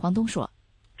黄东说，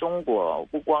中国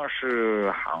不光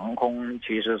是航空，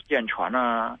其实舰船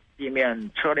啊、地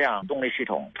面车辆动力系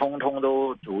统通通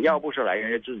都主要不是来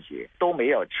源于自己，都没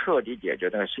有彻底解决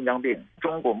那个心脏病。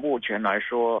中国目前来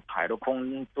说，海陆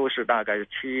空都是大概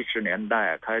70年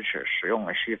代开始使用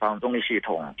西方动力系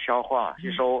统，消化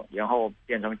吸收，然后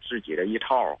变成自己的一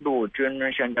套。陆军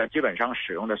现在基本上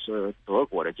使用的是德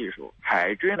国的技术，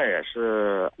海军呢也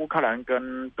是乌克兰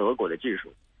跟德国的技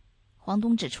术。黄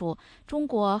东指出，中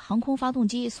国航空发动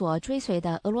机所追随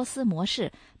的俄罗斯模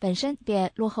式本身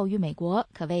便落后于美国，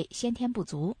可谓先天不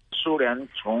足。苏联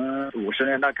从50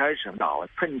年代开始搞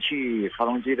喷气发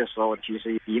动机的时候，其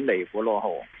实比美国落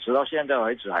后，直到现在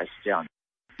为止还是这样。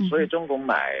所以中国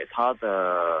买它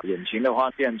的引擎的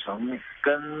话，变成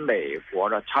跟美国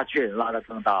的差距拉得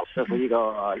更大，这是一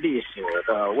个历史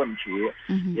的问题，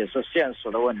也是现实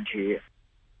的问题。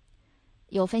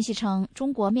有分析称，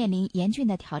中国面临严峻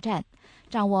的挑战，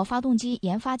掌握发动机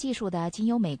研发技术的仅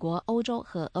有美国、欧洲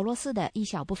和俄罗斯的一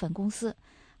小部分公司，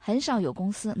很少有公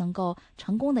司能够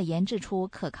成功地研制出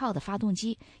可靠的发动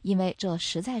机，因为这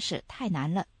实在是太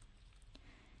难了。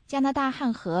加拿大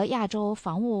汉和亚洲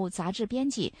防务杂志编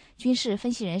辑、军事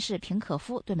分析人士平可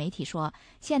夫对媒体说，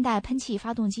现代喷气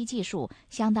发动机技术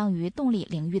相当于动力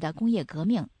领域的工业革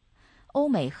命。欧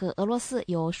美和俄罗斯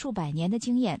有数百年的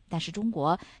经验，但是中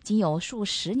国仅有数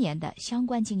十年的相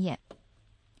关经验。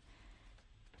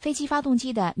飞机发动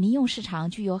机的民用市场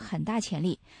具有很大潜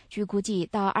力，据估计，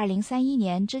到2031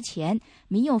年之前，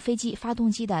民用飞机发动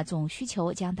机的总需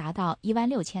求将达到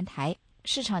16000台，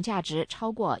市场价值超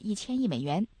过1000亿美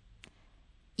元。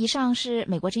以上是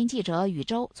美国之音记者宇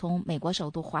宙从美国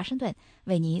首都华盛顿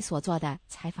为您所做的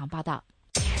采访报道。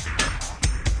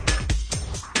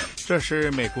这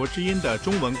是美国之音的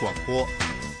中文广播。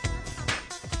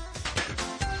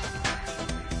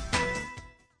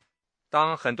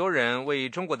当很多人为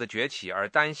中国的崛起而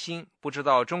担心，不知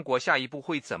道中国下一步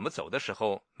会怎么走的时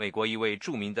候，美国一位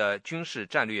著名的军事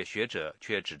战略学者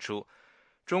却指出，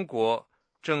中国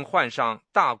正患上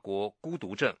大国孤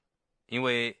独症，因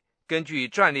为根据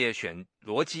战略选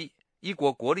逻辑，一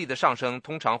国国力的上升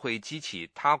通常会激起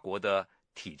他国的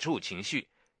抵触情绪。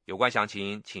有关详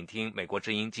情，请听美国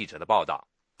之音记者的报道。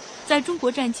在中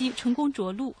国战机成功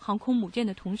着陆航空母舰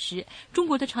的同时，中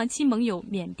国的长期盟友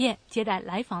缅甸接待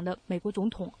来访的美国总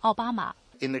统奥巴马。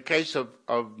以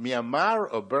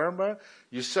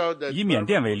缅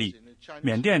甸为例，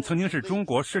缅甸曾经是中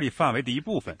国势力范围的一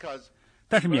部分，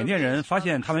但是缅甸人发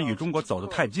现他们与中国走得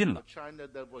太近了，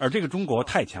而这个中国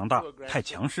太强大、太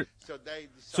强势，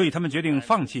所以他们决定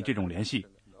放弃这种联系，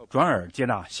转而接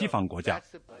纳西方国家。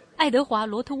爱德华·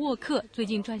罗特沃克最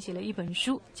近撰写了一本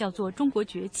书，叫做《中国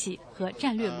崛起和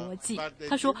战略逻辑》。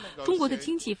他说，中国的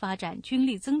经济发展、军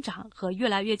力增长和越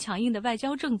来越强硬的外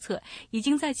交政策，已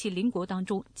经在其邻国当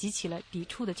中激起了抵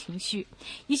触的情绪。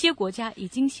一些国家已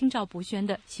经心照不宣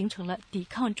地形成了抵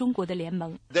抗中国的联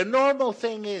盟。The normal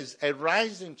thing is a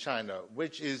rising China,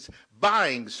 which is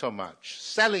buying so much,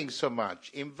 selling so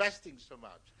much, investing so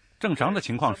much. 正常的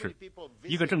情况是，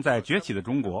一个正在崛起的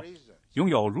中国拥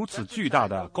有如此巨大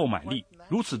的购买力，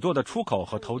如此多的出口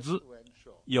和投资，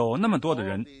有那么多的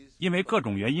人因为各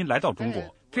种原因来到中国，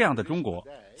这样的中国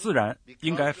自然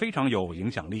应该非常有影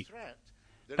响力。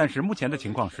但是目前的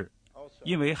情况是，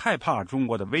因为害怕中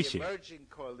国的威胁，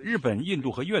日本、印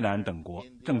度和越南等国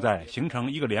正在形成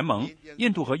一个联盟，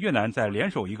印度和越南在联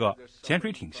手一个潜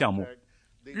水艇项目，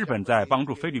日本在帮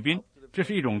助菲律宾，这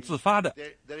是一种自发的、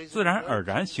自然而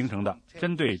然形成的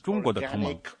针对中国的同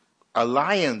盟。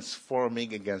Alliance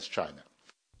forming against China.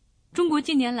 中国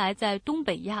近年来在东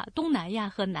北亚、东南亚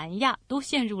和南亚都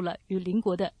陷入了与邻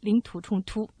国的领土冲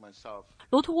突。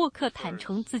罗特沃克坦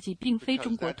诚自己并非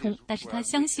中国通，但是他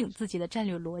相信自己的战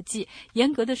略逻辑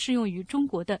严格的适用于中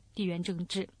国的地缘政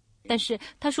治。但是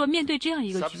他说，面对这样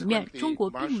一个局面，中国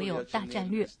并没有大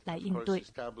战略来应对。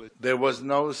There was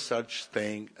no such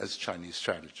thing as Chinese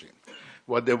strategy.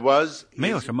 没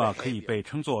有什么可以被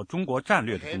称作中国战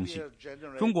略的东西，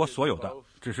中国所有的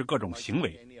只是各种行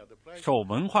为，受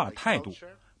文化态度、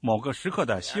某个时刻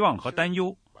的希望和担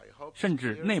忧，甚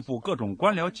至内部各种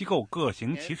官僚机构各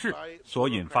行其事所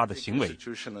引发的行为。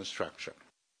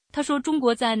他说，中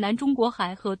国在南中国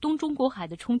海和东中国海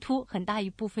的冲突，很大一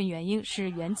部分原因是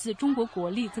源自中国国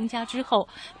力增加之后，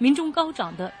民众高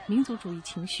涨的民族主义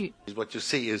情绪。What you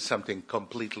see is something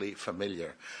completely familiar,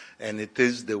 and it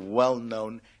is the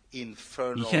well-known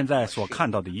infernal. 你现在所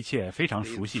看到的一切非常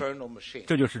熟悉，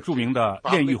这就是著名的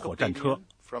炼狱火战车，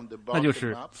那就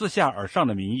是自下而上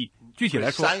的民意。具体来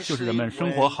说，就是人们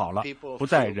生活好了，不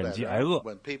再忍饥挨饿。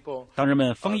当人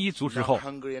们丰衣足食后，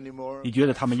你觉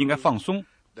得他们应该放松。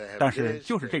但是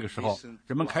就是这个时候，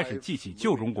人们开始记起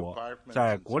旧中国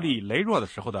在国力羸弱的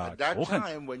时候的仇恨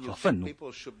和愤怒，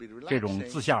这种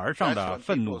自下而上的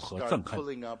愤怒和憎恨，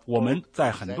我们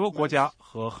在很多国家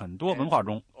和很多文化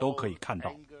中都可以看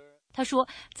到。他说，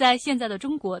在现在的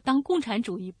中国，当共产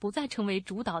主义不再成为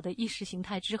主导的意识形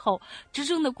态之后，执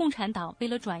政的共产党为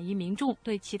了转移民众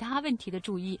对其他问题的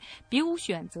注意，别无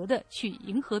选择的去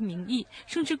迎合民意，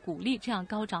甚至鼓励这样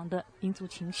高涨的民族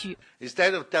情绪。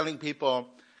Instead of telling people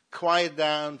quiet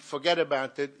down, forget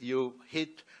about it, you hit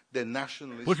the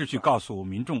nationalist. 不是去告诉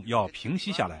民众要平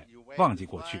息下来，忘记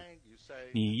过去。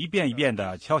你一遍一遍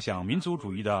地敲响民族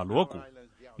主义的锣鼓，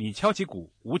你敲起鼓，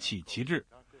舞起旗帜。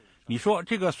你说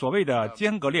这个所谓的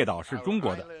尖阁列岛是中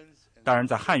国的，当然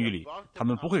在汉语里他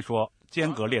们不会说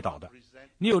尖阁列岛的。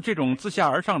你有这种自下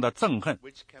而上的憎恨、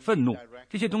愤怒，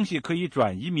这些东西可以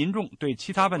转移民众对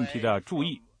其他问题的注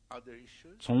意。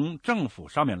从政府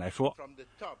上面来说，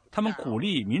他们鼓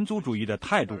励民族主义的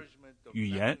态度、语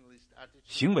言、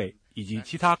行为以及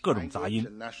其他各种杂音。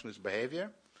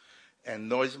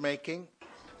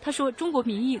他说，中国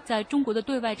民意在中国的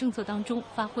对外政策当中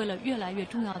发挥了越来越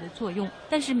重要的作用，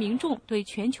但是民众对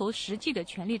全球实际的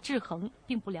权力制衡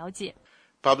并不了解。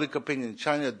Public opinion in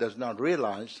China does not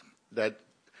realize that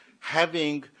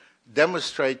having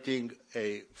demonstrating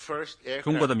a first aircraft.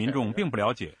 中国的民众并不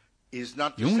了解，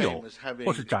拥有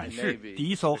或是展示第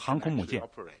一艘航空母舰，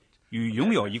与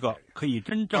拥有一个可以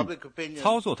真正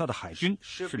操作它的海军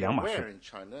是两码事。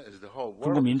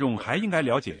中国民众还应该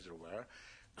了解，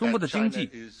中国的经济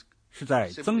是在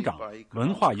增长，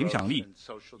文化影响力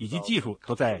以及技术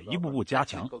都在一步步加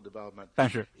强，但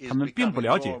是他们并不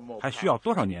了解还需要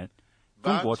多少年，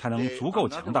中国才能足够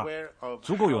强大，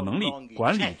足够有能力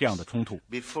管理这样的冲突。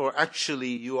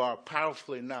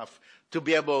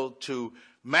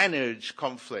Manage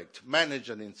conflict,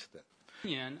 manage an incident.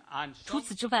 除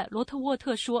此之外，罗特沃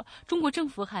特说，中国政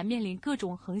府还面临各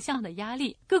种横向的压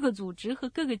力，各个组织和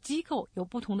各个机构有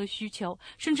不同的需求，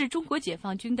甚至中国解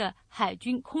放军的海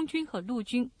军、空军和陆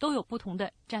军都有不同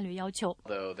的战略要求。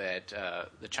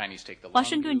华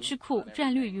盛顿智库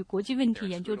战略与国际问题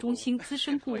研究中心资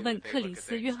深顾问克里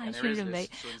斯·约翰逊认为，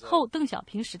后邓小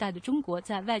平时代的中国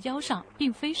在外交上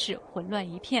并非是混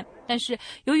乱一片，但是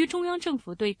由于中央政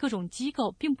府对各种机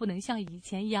构并不能像以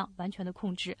前一样完全的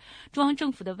控制，中央政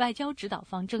府的外交指导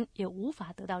方针也无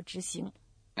法得到执行。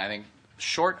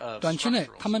短期内，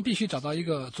他们必须找到一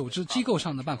个组织机构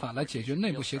上的办法来解决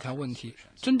内部协调问题，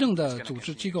真正的组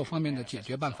织机构方面的解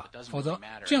决办法。否则，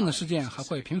这样的事件还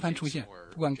会频繁出现。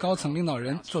不管高层领导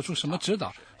人做出什么指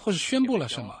导，或是宣布了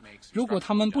什么，如果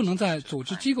他们不能在组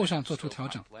织机构上做出调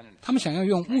整，他们想要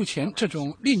用目前这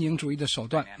种列宁主义的手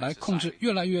段来控制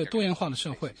越来越多元化的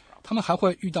社会，他们还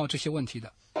会遇到这些问题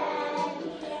的。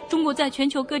中国在全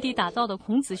球各地打造的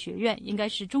孔子学院应该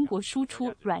是中国输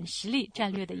出软实力战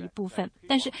略的一部分，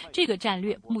但是这个战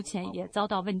略目前也遭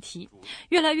到问题。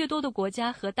越来越多的国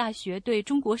家和大学对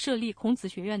中国设立孔子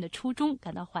学院的初衷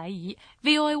感到怀疑。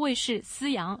VOA 卫视思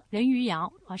阳、任于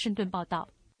阳华盛顿报道。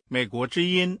美国之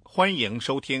音，欢迎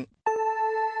收听。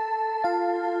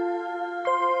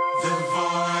The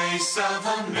Voice of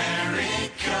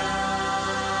America。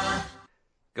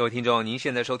各位听众，您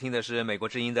现在收听的是美国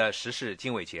之音的时事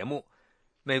经纬节目。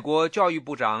美国教育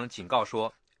部长警告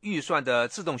说，预算的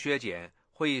自动削减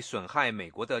会损害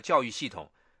美国的教育系统。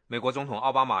美国总统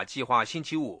奥巴马计划星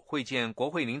期五会见国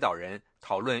会领导人，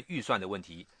讨论预算的问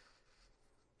题。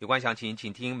有关详情，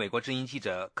请听美国之音记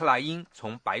者克莱因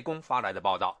从白宫发来的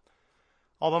报道。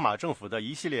奥巴马政府的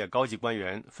一系列高级官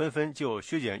员纷纷就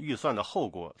削减预算的后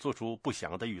果做出不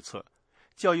祥的预测。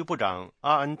教育部长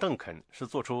阿恩·邓肯是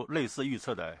做出类似预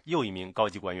测的又一名高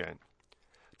级官员。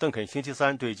邓肯星期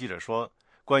三对记者说，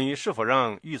关于是否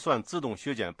让预算自动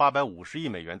削减850亿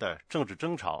美元的政治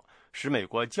争吵，使美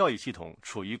国教育系统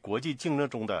处于国际竞争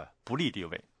中的不利地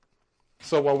位。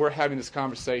So while we're having this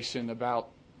conversation about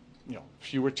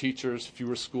fewer teachers,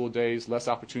 fewer school days, less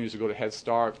opportunities to go to Head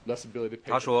Start, less ability to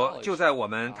pay. 他说，就在我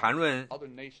们谈论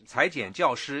裁减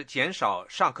教师、减少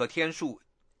上课天数、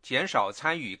减少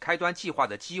参与开端计划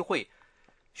的机会、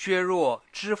削弱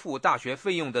支付大学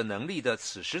费用的能力的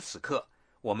此时此刻，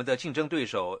我们的竞争对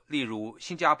手，例如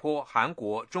新加坡、韩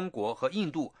国、中国和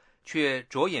印度，却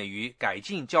着眼于改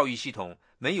进教育系统，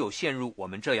没有陷入我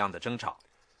们这样的争吵。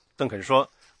邓肯说，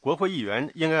国会议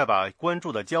员应该把关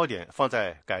注的焦点放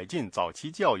在改进早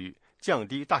期教育、降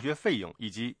低大学费用以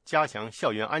及加强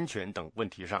校园安全等问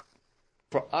题上。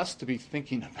For us to be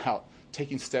thinking about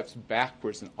taking steps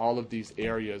backwards in all of these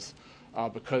areas,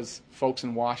 because folks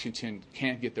in Washington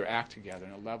can't get their act together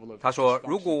and a level of. 他说，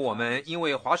如果我们因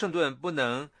为华盛顿不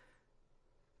能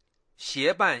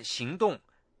协办行动，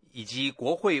以及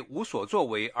国会无所作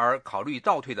为而考虑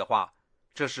倒退的话，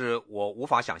这是我无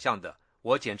法想象的。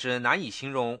我简直难以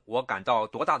形容我感到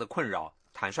多大的困扰，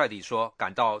坦率地说，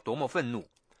感到多么愤怒。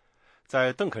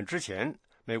在邓肯之前，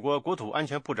美国国土安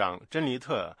全部长珍妮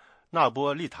特·纳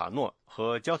波利塔诺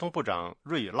和交通部长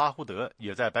瑞拉胡德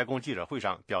也在白宫记者会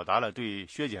上表达了对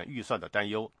削减预算的担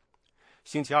忧。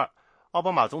星期二，奥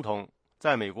巴马总统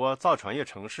在美国造船业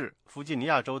城市弗吉尼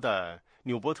亚州的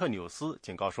纽波特纽斯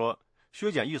警告说，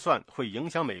削减预算会影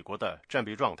响美国的战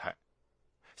备状态。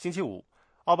星期五，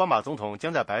奥巴马总统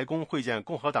将在白宫会见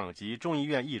共和党籍众议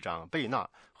院议长贝纳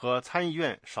和参议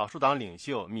院少数党领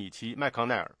袖米奇·麦康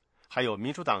奈尔，还有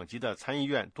民主党籍的参议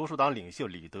院多数党领袖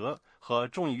里德和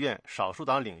众议院少数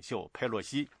党领袖佩洛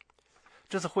西。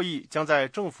这次会议将在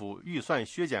政府预算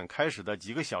削减开始的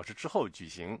几个小时之后举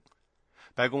行。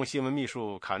白宫新闻秘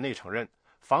书卡内承认，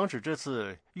防止这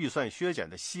次预算削减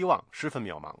的希望十分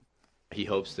渺茫。He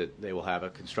hopes that they will have a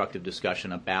constructive discussion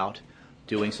about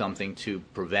doing something to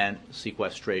prevent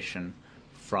sequestration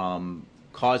from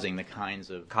causing the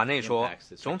kinds of. 卡内说，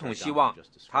总统希望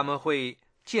他们会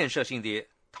建设性地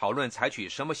讨论采取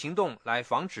什么行动来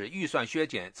防止预算削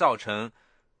减造成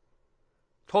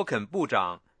托肯部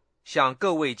长向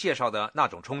各位介绍的那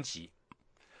种冲击。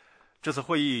这次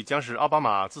会议将是奥巴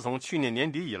马自从去年年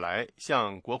底以来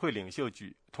同国会领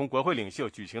袖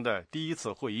举行的第一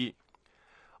次会议。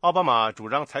奥巴马主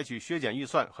张采取削减预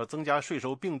算和增加税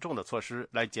收并重的措施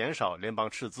来减少联邦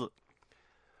赤字，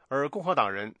而共和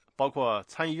党人，包括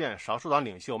参议院少数党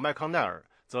领袖麦康奈尔，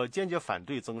则坚决反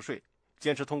对增税，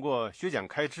坚持通过削减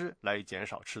开支来减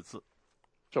少赤字。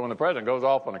So when the president goes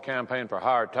off on a campaign for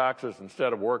higher taxes instead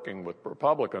of working with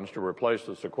Republicans to replace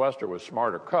the sequester with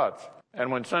smarter cuts, and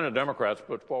when Senate Democrats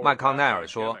put forward. 麦康奈尔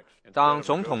说，当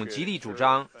总统极力主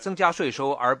张增加税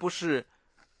收，而不是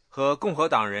和共和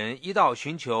党人一道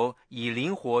寻求以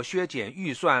灵活削减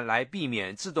预算来避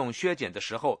免自动削减的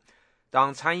时候，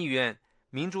当参议院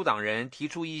民主党人提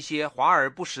出一些华而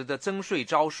不实的增税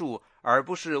招数，而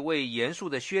不是为严肃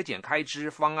的削减开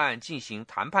支方案进行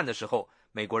谈判的时候，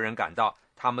美国人感到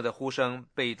他们的呼声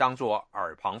被当作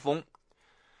耳旁风。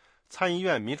参议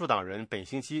院民主党人本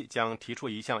星期将提出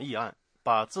一项议案，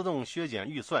把自动削减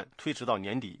预算推迟到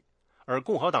年底，而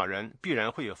共和党人必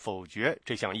然会否决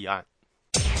这项议案。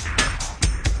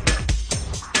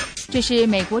这是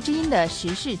美国之音的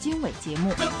时事经纬节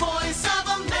目。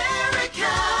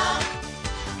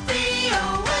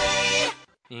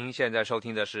您现在收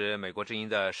听的是美国之音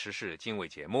的时事经纬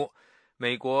节目。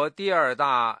美国第二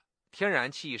大天然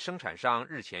气生产商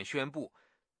日前宣布，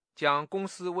将公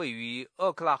司位于俄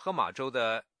克拉荷马州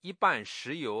的一半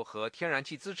石油和天然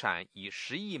气资产以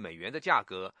10亿美元的价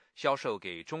格销售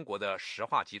给中国的石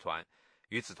化集团。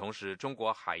与此同时，中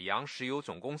国海洋石油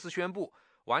总公司宣布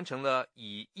完成了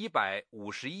以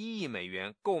151亿美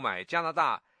元购买加拿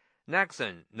大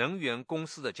Nexen 能源公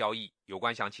司的交易。有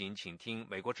关详情，请听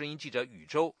美国之音记者宇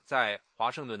宙在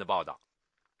华盛顿的报道。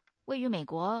位于美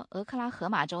国俄克拉荷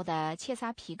马州的切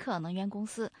萨皮克能源公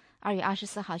司2月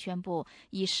24号宣布，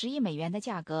以10亿美元的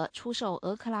价格出售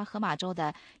俄克拉荷马州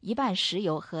的一半石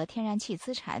油和天然气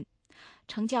资产，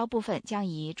成交部分将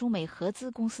以中美合资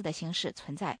公司的形式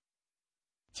存在。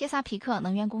切萨皮克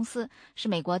能源公司是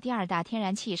美国第二大天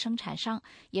然气生产商，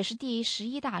也是第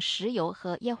11大石油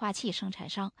和液化气生产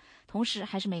商，同时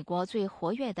还是美国最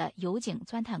活跃的油井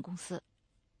钻探公司。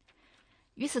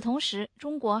与此同时，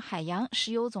中国海洋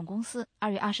石油总公司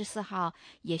2月24号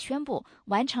也宣布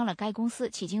完成了该公司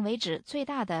迄今为止最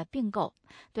大的并购，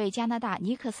对加拿大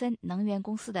尼克森能源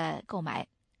公司的购买。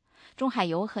中海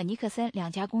油和尼克森两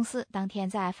家公司当天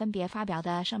在分别发表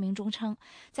的声明中称，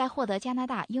在获得加拿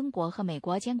大、英国和美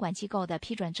国监管机构的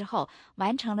批准之后，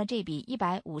完成了这笔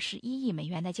151亿美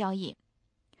元的交易。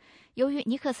由于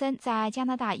尼克森在加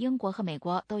拿大、英国和美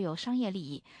国都有商业利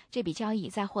益，这笔交易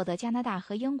在获得加拿大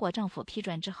和英国政府批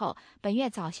准之后，本月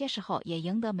早些时候也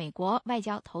赢得美国外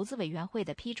交投资委员会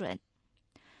的批准。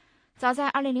早在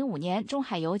2005年，中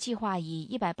海油计划以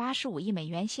185亿美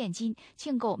元现金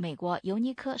竞购美国尤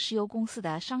尼科石油公司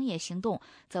的商业行动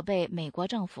则被美国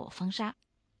政府封杀。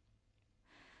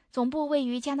总部位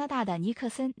于加拿大的尼克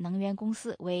森能源公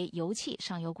司为油气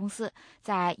上游公司，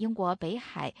在英国北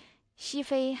海、西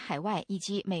非海外以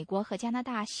及美国和加拿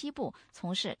大西部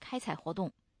从事开采活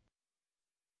动。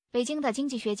北京的经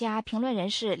济学家、评论人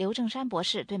士刘正山博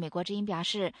士对美国之音表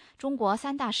示，中国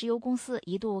3大石油公司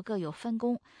一度各有分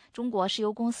工，中国石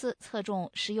油公司侧重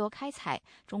石油开采，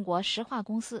中国石化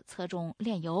公司侧重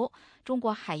炼油，中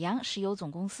国海洋石油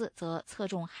总公司则侧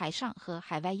重海上和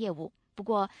海外业务。不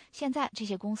过，现在这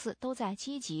些公司都在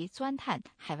积极钻探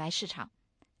海外市场。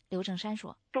刘正山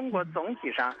说，中国总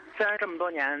体上虽然这么多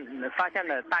年发现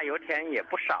的大油田也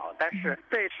不少，但是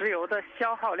对石油的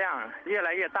消耗量越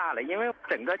来越大了，因为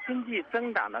整个经济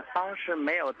增长的方式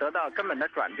没有得到根本的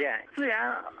转变，资源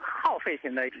耗费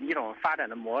型的一种发展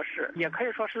的模式，也可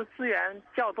以说是资源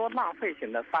较多浪费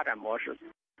型的发展模式。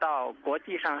到国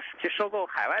际上去收购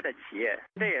海外的企业，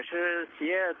这也是企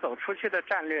业走出去的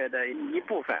战略的一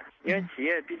部分，因为企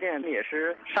业毕竟也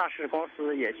是上市公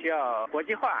司，也需要国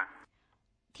际化。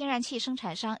天然气生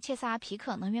产商切萨皮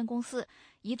克能源公司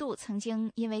一度曾经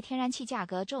因为天然气价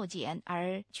格骤减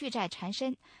而巨债缠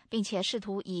身，并且试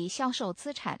图以销售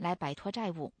资产来摆脱债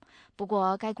务。不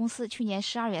过，该公司去年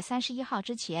12月31号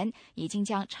之前已经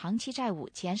将长期债务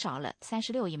减少了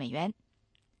36亿美元。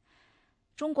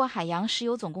中国海洋石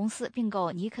油总公司并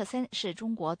购尼克森是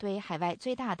中国对海外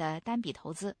最大的单笔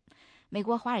投资。美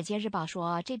国《华尔街日报》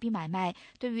说，这笔买卖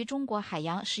对于中国海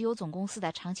洋石油总公司的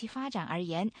长期发展而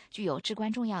言具有至关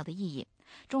重要的意义。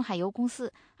中海油公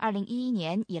司2011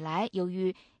年以来由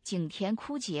于井田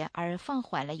枯竭而放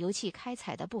缓了油气开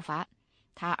采的步伐，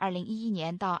它2011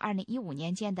年到2015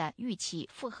年间的预期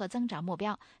复合增长目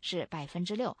标是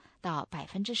6%到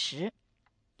10%。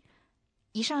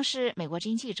以上是美国之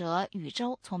音记者宇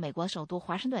宙从美国首都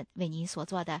华盛顿为您所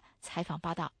做的采访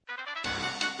报道。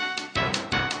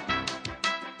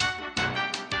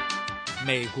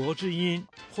美国之音，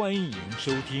欢迎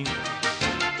收听。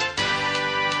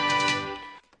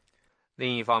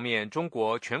另一方面，中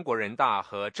国全国人大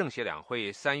和政协两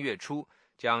会3月初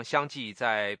将相继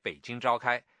在北京召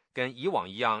开。跟以往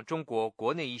一样，中国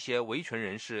国内一些维权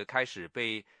人士开始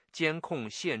被监控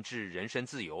限制人身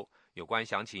自由。有关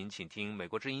详情，请听美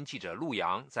国之音记者陆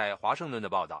洋在华盛顿的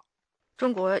报道。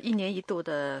中国1年1度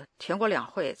的全国两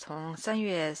会从3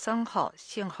月3号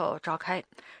先后召开。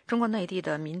中国内地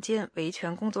的民间维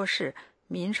权工作室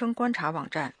民生观察网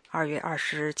站2月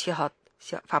27号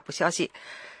发布消息，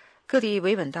各地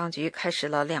维稳当局开始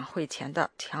了两会前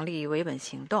的强力维稳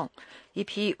行动，一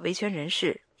批维权人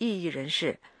士、异议人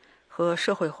士和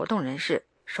社会活动人士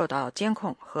受到监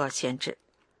控和限制。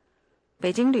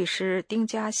北京律师丁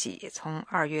家喜从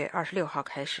2月26号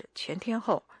开始全天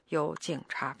候由警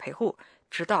察陪护，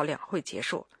直到两会结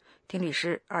束。丁律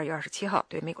师2月27号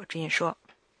对美国之音说，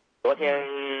昨天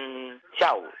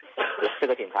下午4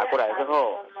个警察过来之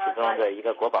后，其中的一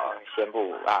个国保宣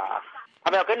布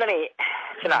他们要跟着你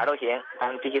去哪儿都行，他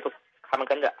们必须他们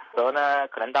跟着，然后呢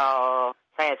可能到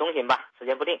3月中旬吧，时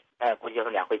间不定，估计就是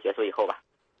两会结束以后吧。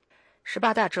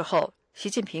18大之后，习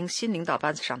近平新领导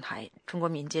班子上台，中国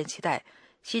民间期待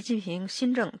习近平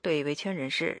新政对维权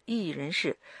人士、异议人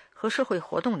士和社会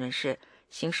活动人士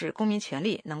行使公民权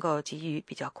利能够给予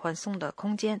比较宽松的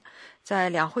空间，在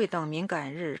两会等敏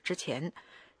感日之前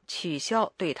取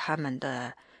消对他们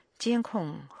的监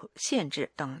控和限制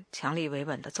等强力维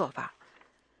稳的做法。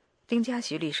丁家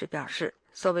徐律师表示，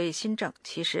所谓新政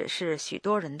其实是许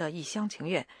多人的一厢情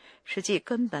愿，实际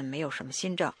根本没有什么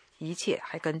新政，一切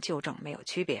还跟旧政没有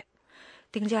区别。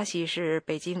丁家熙是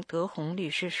北京德宏律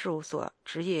师事务所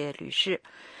职业律师，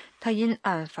他因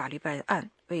按法律办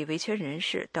案，为维权人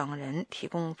士等人提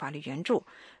供法律援助，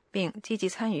并积极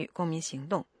参与公民行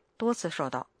动，多次受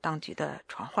到当局的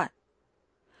传唤。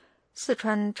四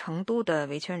川成都的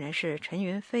维权人士陈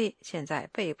云飞现在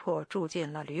被迫住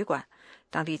进了旅馆，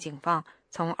当地警方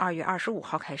从2月25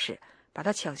号开始把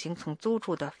他强行从租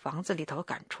住的房子里头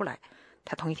赶出来。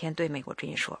他同一天对美国之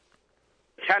音说，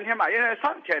前天吧，应该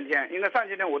上前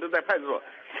天我都在派出所，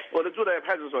我都住在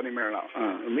派出所里面了。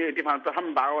没有地方住，他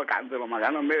们把我赶走了嘛，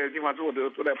然后没有地方住，都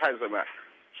住在派出所嘛。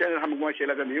现在他们给我写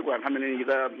了个旅馆，他们一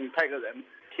个派个人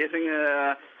贴身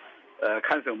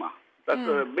看守嘛，但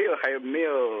是还没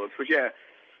有出现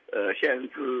限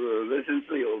制人身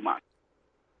自由嘛。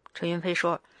陈云飞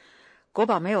说，国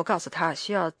保没有告诉他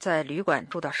需要在旅馆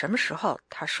住到什么时候，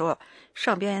他说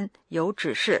上边有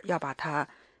指示要把他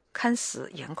看死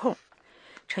严控。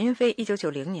陈云飞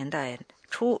1990年代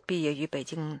初毕业于北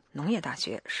京农业大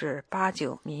学，是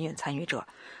89民运参与者。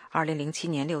2007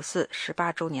年6四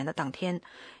18周年的当天，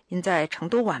因在成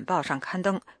都晚报上刊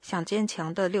登向坚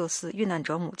强的6四遇难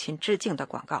者母亲致敬的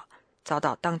广告，遭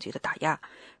到当局的打压，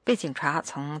被警察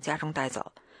从家中带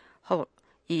走，后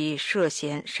以涉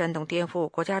嫌煽动颠覆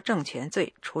国家政权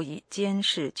罪处以监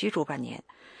视居住半年。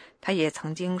他也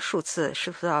曾经数次试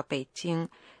图到北京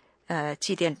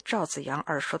祭奠赵子阳，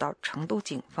而受到成都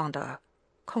警方的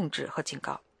控制和警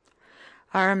告。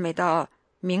而每到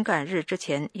敏感日之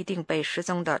前一定被失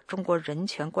踪的中国人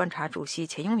权观察主席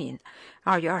钱永敏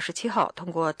2月27号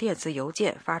通过电子邮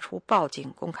件发出报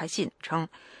警公开信，称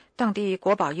当地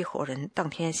国保一伙人当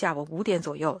天下午5点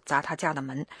左右砸他家的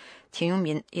门，钱永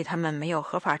敏以他们没有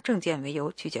合法证件为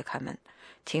由拒绝开门。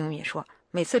钱永敏说，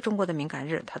每次中国的敏感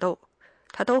日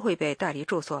他都会被带离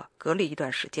住所隔离一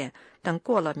段时间，等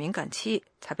过了敏感期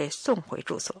才被送回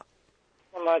住所。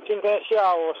那么今天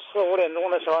下午4、5点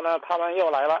钟的时候呢，他们又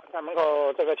来了，在门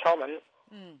口这个敲门，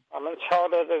把门敲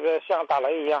的这个像打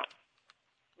雷一样。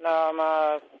那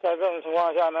么在这种情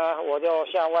况下呢，我就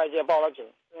向外界报了警，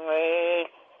因为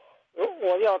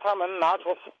我要他们拿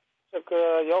出这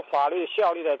个有法律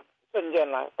效力的证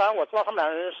件来。当然我知道他们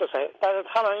两人是谁，但是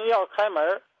他们要开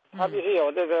门，他必须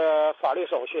有这个法律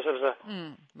手续，是不是？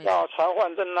要传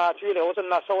唤证啊、拘留证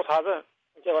啊、搜查证，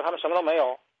结果他们什么都没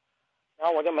有，然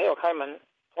后我就没有开门。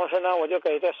同时呢，我就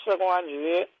给这市公安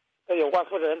局的有关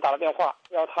负责人打了电话，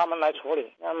要他们来处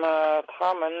理。那么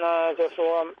他们呢就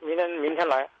说明天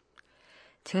来。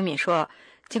秦永敏说，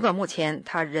尽管目前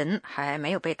他人还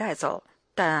没有被带走，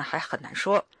但还很难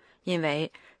说，因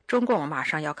为中共马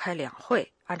上要开两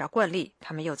会，按照惯例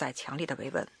他们又在强力的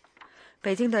维稳。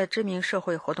北京的知名社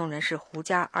会活动人士胡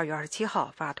佳2月27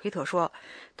号发推特说，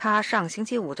他上星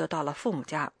期五就到了父母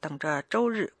家，等着周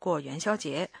日过元宵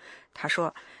节。他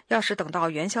说，要是等到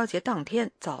元宵节当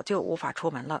天，早就无法出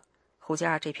门了。胡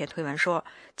佳这篇推文说，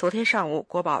昨天上午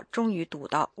国保终于堵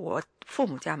到我父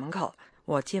母家门口，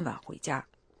我今晚回家。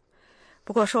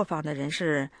不过受访的人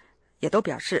士也都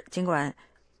表示，尽管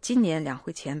今年两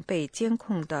会前被监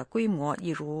控的规模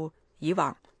一如以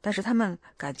往，但是他们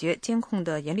感觉监控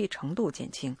的严厉程度减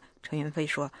轻。陈云飞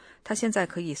说，他现在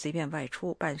可以随便外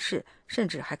出办事，甚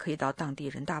至还可以到当地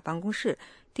人大办公室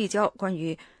递交关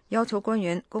于要求官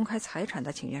员公开财产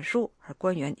的请愿书，而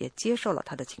官员也接受了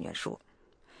他的请愿书。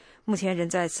目前人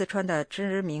在四川的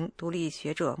知名独立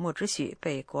学者莫之许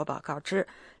被国保告知，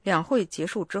两会结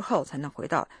束之后才能回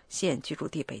到现居住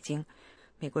地北京。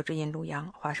美国之音陆洋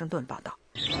华盛顿报道。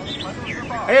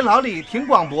哎，老李，听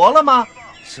广播了吗？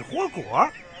吃火锅？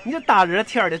你这大热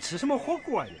天的吃什么火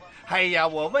锅呀？哎呀，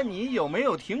我问你有没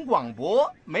有听广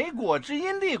播，美国之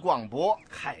音的广播。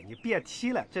嗨，你别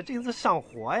提了，这阵子上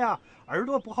火呀，耳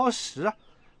朵不好使，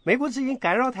美国之音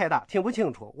干扰太大，听不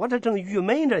清楚，我这正郁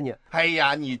闷着呢。哎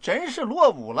呀，你真是落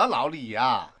伍了，老李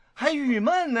呀，还郁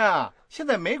闷呢。现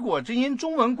在美国之音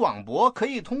中文广播可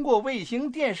以通过卫星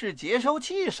电视接收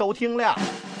器收听了。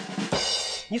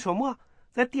你说么？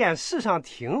在电视上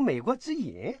听美国之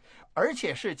音，而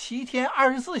且是7天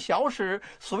24小时，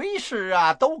随时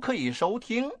都可以收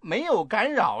听，没有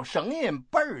干扰，声音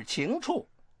倍儿清楚。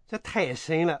这太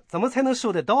神了，怎么才能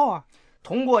收得到啊？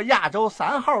通过亚洲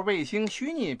3号卫星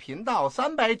虚拟频道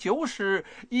390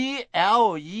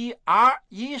 EL1R，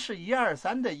 是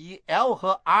123的1，L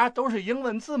和 R 都是英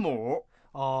文字母。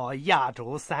亚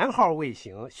洲3号卫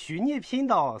星虚拟频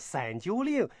道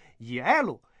390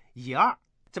 EL1R，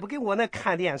 这不跟我那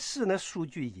看电视那数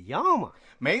据一样吗？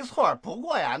没错，不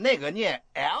过呀，那个念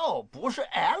L 不是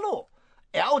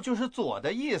L，L 就是左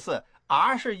的意思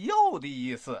，R 是右的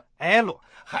意思。L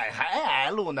还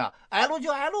L 呢？ L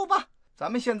就 L 吧。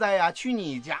咱们现在呀，去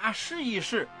你家试一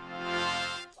试。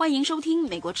欢迎收听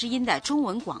美国之音的中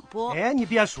文广播。你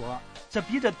别说，这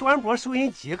比这短波收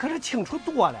音机可是清楚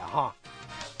多了哈。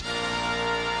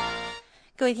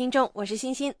各位听众，我是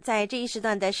欣欣，在这一时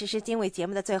段的时事经纬节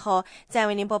目的最后，再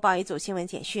为您播报一组新闻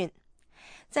简讯。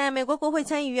在美国国会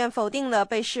参议院否定了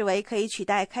被视为可以取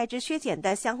代开支削减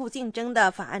的相互竞争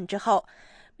的法案之后，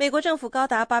美国政府高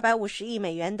达850亿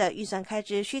美元的预算开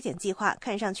支削减计划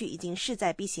看上去已经势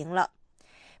在必行了。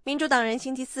民主党人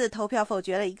星期四投票否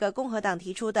决了一个共和党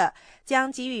提出的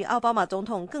将给予奥巴马总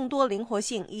统更多灵活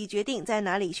性以决定在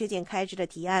哪里削减开支的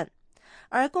提案，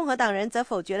而共和党人则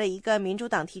否决了一个民主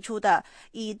党提出的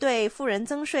以对富人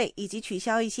增税以及取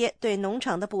消一些对农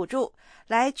场的补助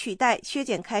来取代削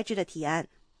减开支的提案。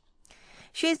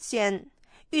削减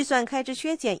预算开支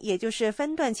削减，也就是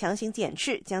分段强行减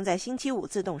斥，将在星期五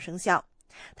自动生效，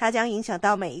它将影响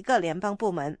到每一个联邦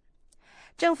部门，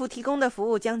政府提供的服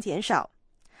务将减少，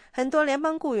很多联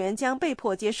邦雇员将被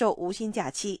迫接受无薪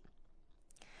假期，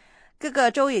各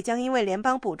个州也将因为联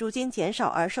邦补助金减少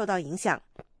而受到影响。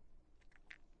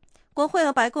国会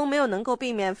和白宫没有能够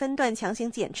避免分段强行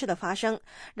减斥的发生，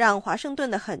让华盛顿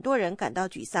的很多人感到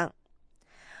沮丧。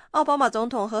奥巴马总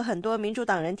统和很多民主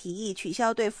党人提议取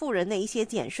消对富人的一些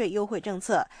减税优惠政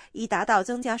策，以达到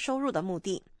增加收入的目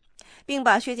的，并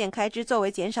把削减开支作为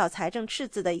减少财政赤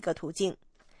字的一个途径。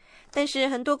但是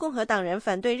很多共和党人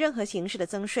反对任何形式的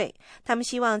增税，他们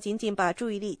希望仅仅把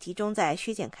注意力集中在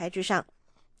削减开支上。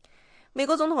美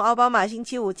国总统奥巴马星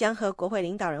期五将和国会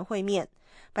领导人会面，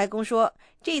白宫说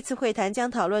这一次会谈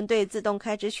将讨论对自动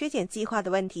开支削减计划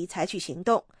的问题采取行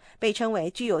动，被称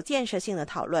为具有建设性的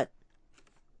讨论。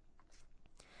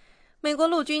美国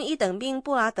陆军一等兵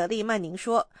布拉德利·曼宁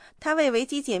说，他为维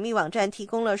基解密网站提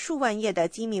供了数万页的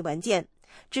机密文件，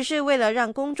只是为了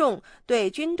让公众对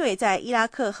军队在伊拉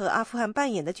克和阿富汗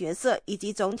扮演的角色以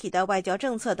及总体的外交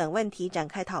政策等问题展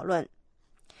开讨论。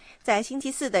在星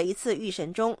期四的一次预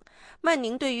审中，曼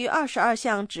宁对于22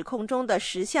项指控中的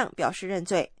10项表示认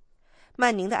罪。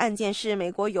曼宁的案件是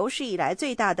美国有史以来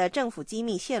最大的政府机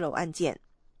密泄露案件。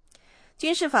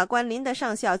军事法官林德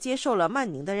上校接受了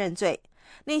曼宁的认罪，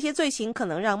那些罪行可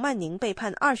能让曼宁被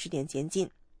判20年监禁。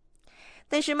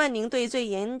但是曼宁对最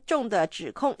严重的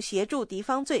指控协助敌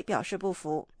方罪表示不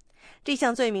服，这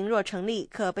项罪名若成立，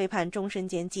可被判终身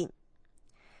监禁。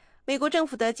美国政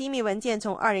府的机密文件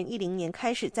从2010年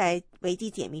开始在维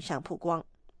基解密上曝光。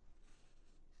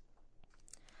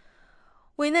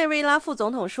委内瑞拉副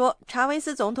总统说，查韦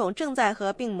斯总统正在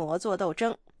和病魔做斗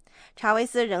争，查韦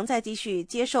斯仍在继续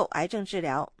接受癌症治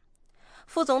疗。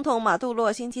副总统马杜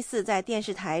洛星期四在电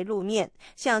视台露面，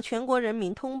向全国人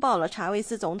民通报了查韦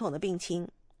斯总统的病情。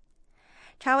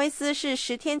查韦斯是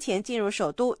10天前进入首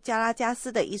都加拉加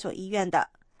斯的一所医院的。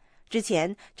之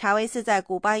前，查韦斯在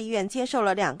古巴医院接受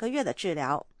了2个月的治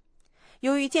疗。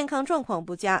由于健康状况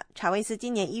不佳，查韦斯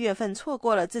今年1月份错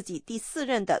过了自己第4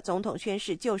任的总统宣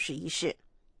誓就职仪式。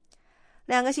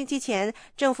2个星期前，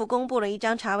政府公布了一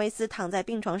张查韦斯躺在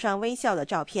病床上微笑的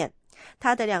照片，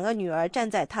他的2个女儿站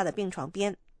在他的病床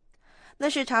边。那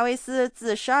是查韦斯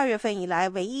自12月份以来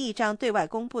唯一一张对外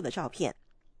公布的照片。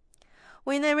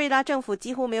委内瑞拉政府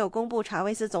几乎没有公布查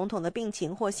韦斯总统的病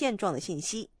情或现状的信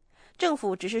息，政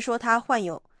府只是说他患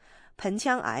有盆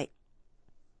腔癌。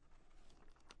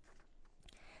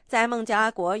在孟加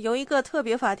拉国，由一个特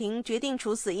别法庭决定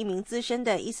处死一名资深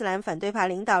的伊斯兰反对派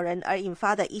领导人而引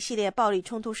发的一系列暴力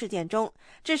冲突事件中，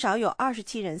至少有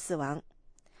27人死亡。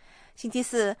星期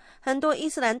四，很多伊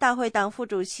斯兰大会党副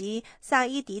主席萨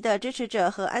伊迪的支持者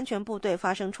和安全部队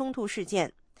发生冲突事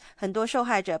件，很多受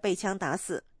害者被枪打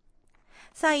死。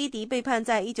萨伊迪被判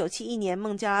在1971年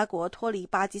孟加拉国脱离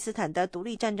巴基斯坦的独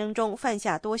立战争中犯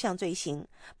下多项罪行，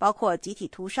包括集体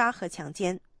屠杀和强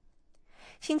奸。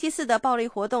星期四的暴力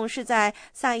活动是在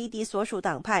萨伊迪所属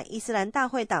党派伊斯兰大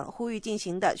会党呼吁进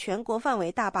行的全国范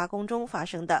围大罢工中发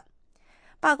生的。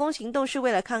罢工行动是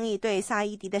为了抗议对萨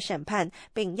伊迪的审判，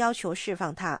并要求释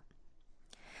放他。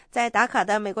在达卡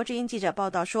的美国之音记者报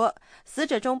道说，死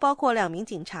者中包括2名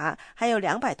警察，还有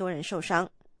200多人受伤。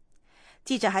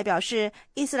记者还表示，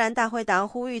伊斯兰大会党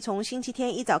呼吁从星期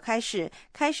天一早开始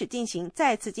再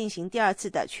次进行第2次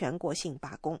的全国性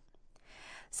罢工。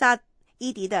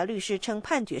伊迪的律师称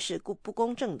判决是不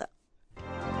公正的。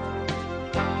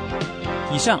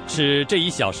以上是这1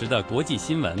小时的国际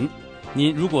新闻。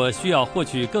您如果需要获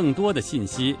取更多的信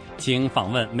息，请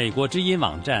访问美国之音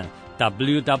网站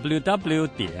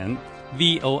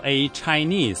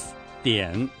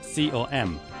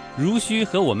www.voachinese.com。如需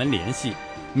和我们联系，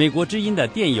美国之音的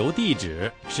电邮地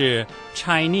址是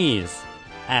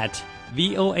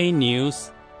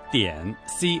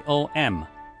chinese@voanews.com。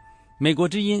美国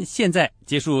之音现在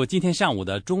结束今天上午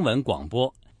的中文广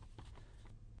播。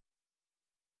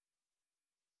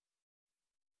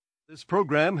This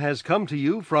program has come to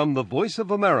you from the Voice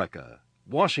of America,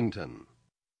 Washington.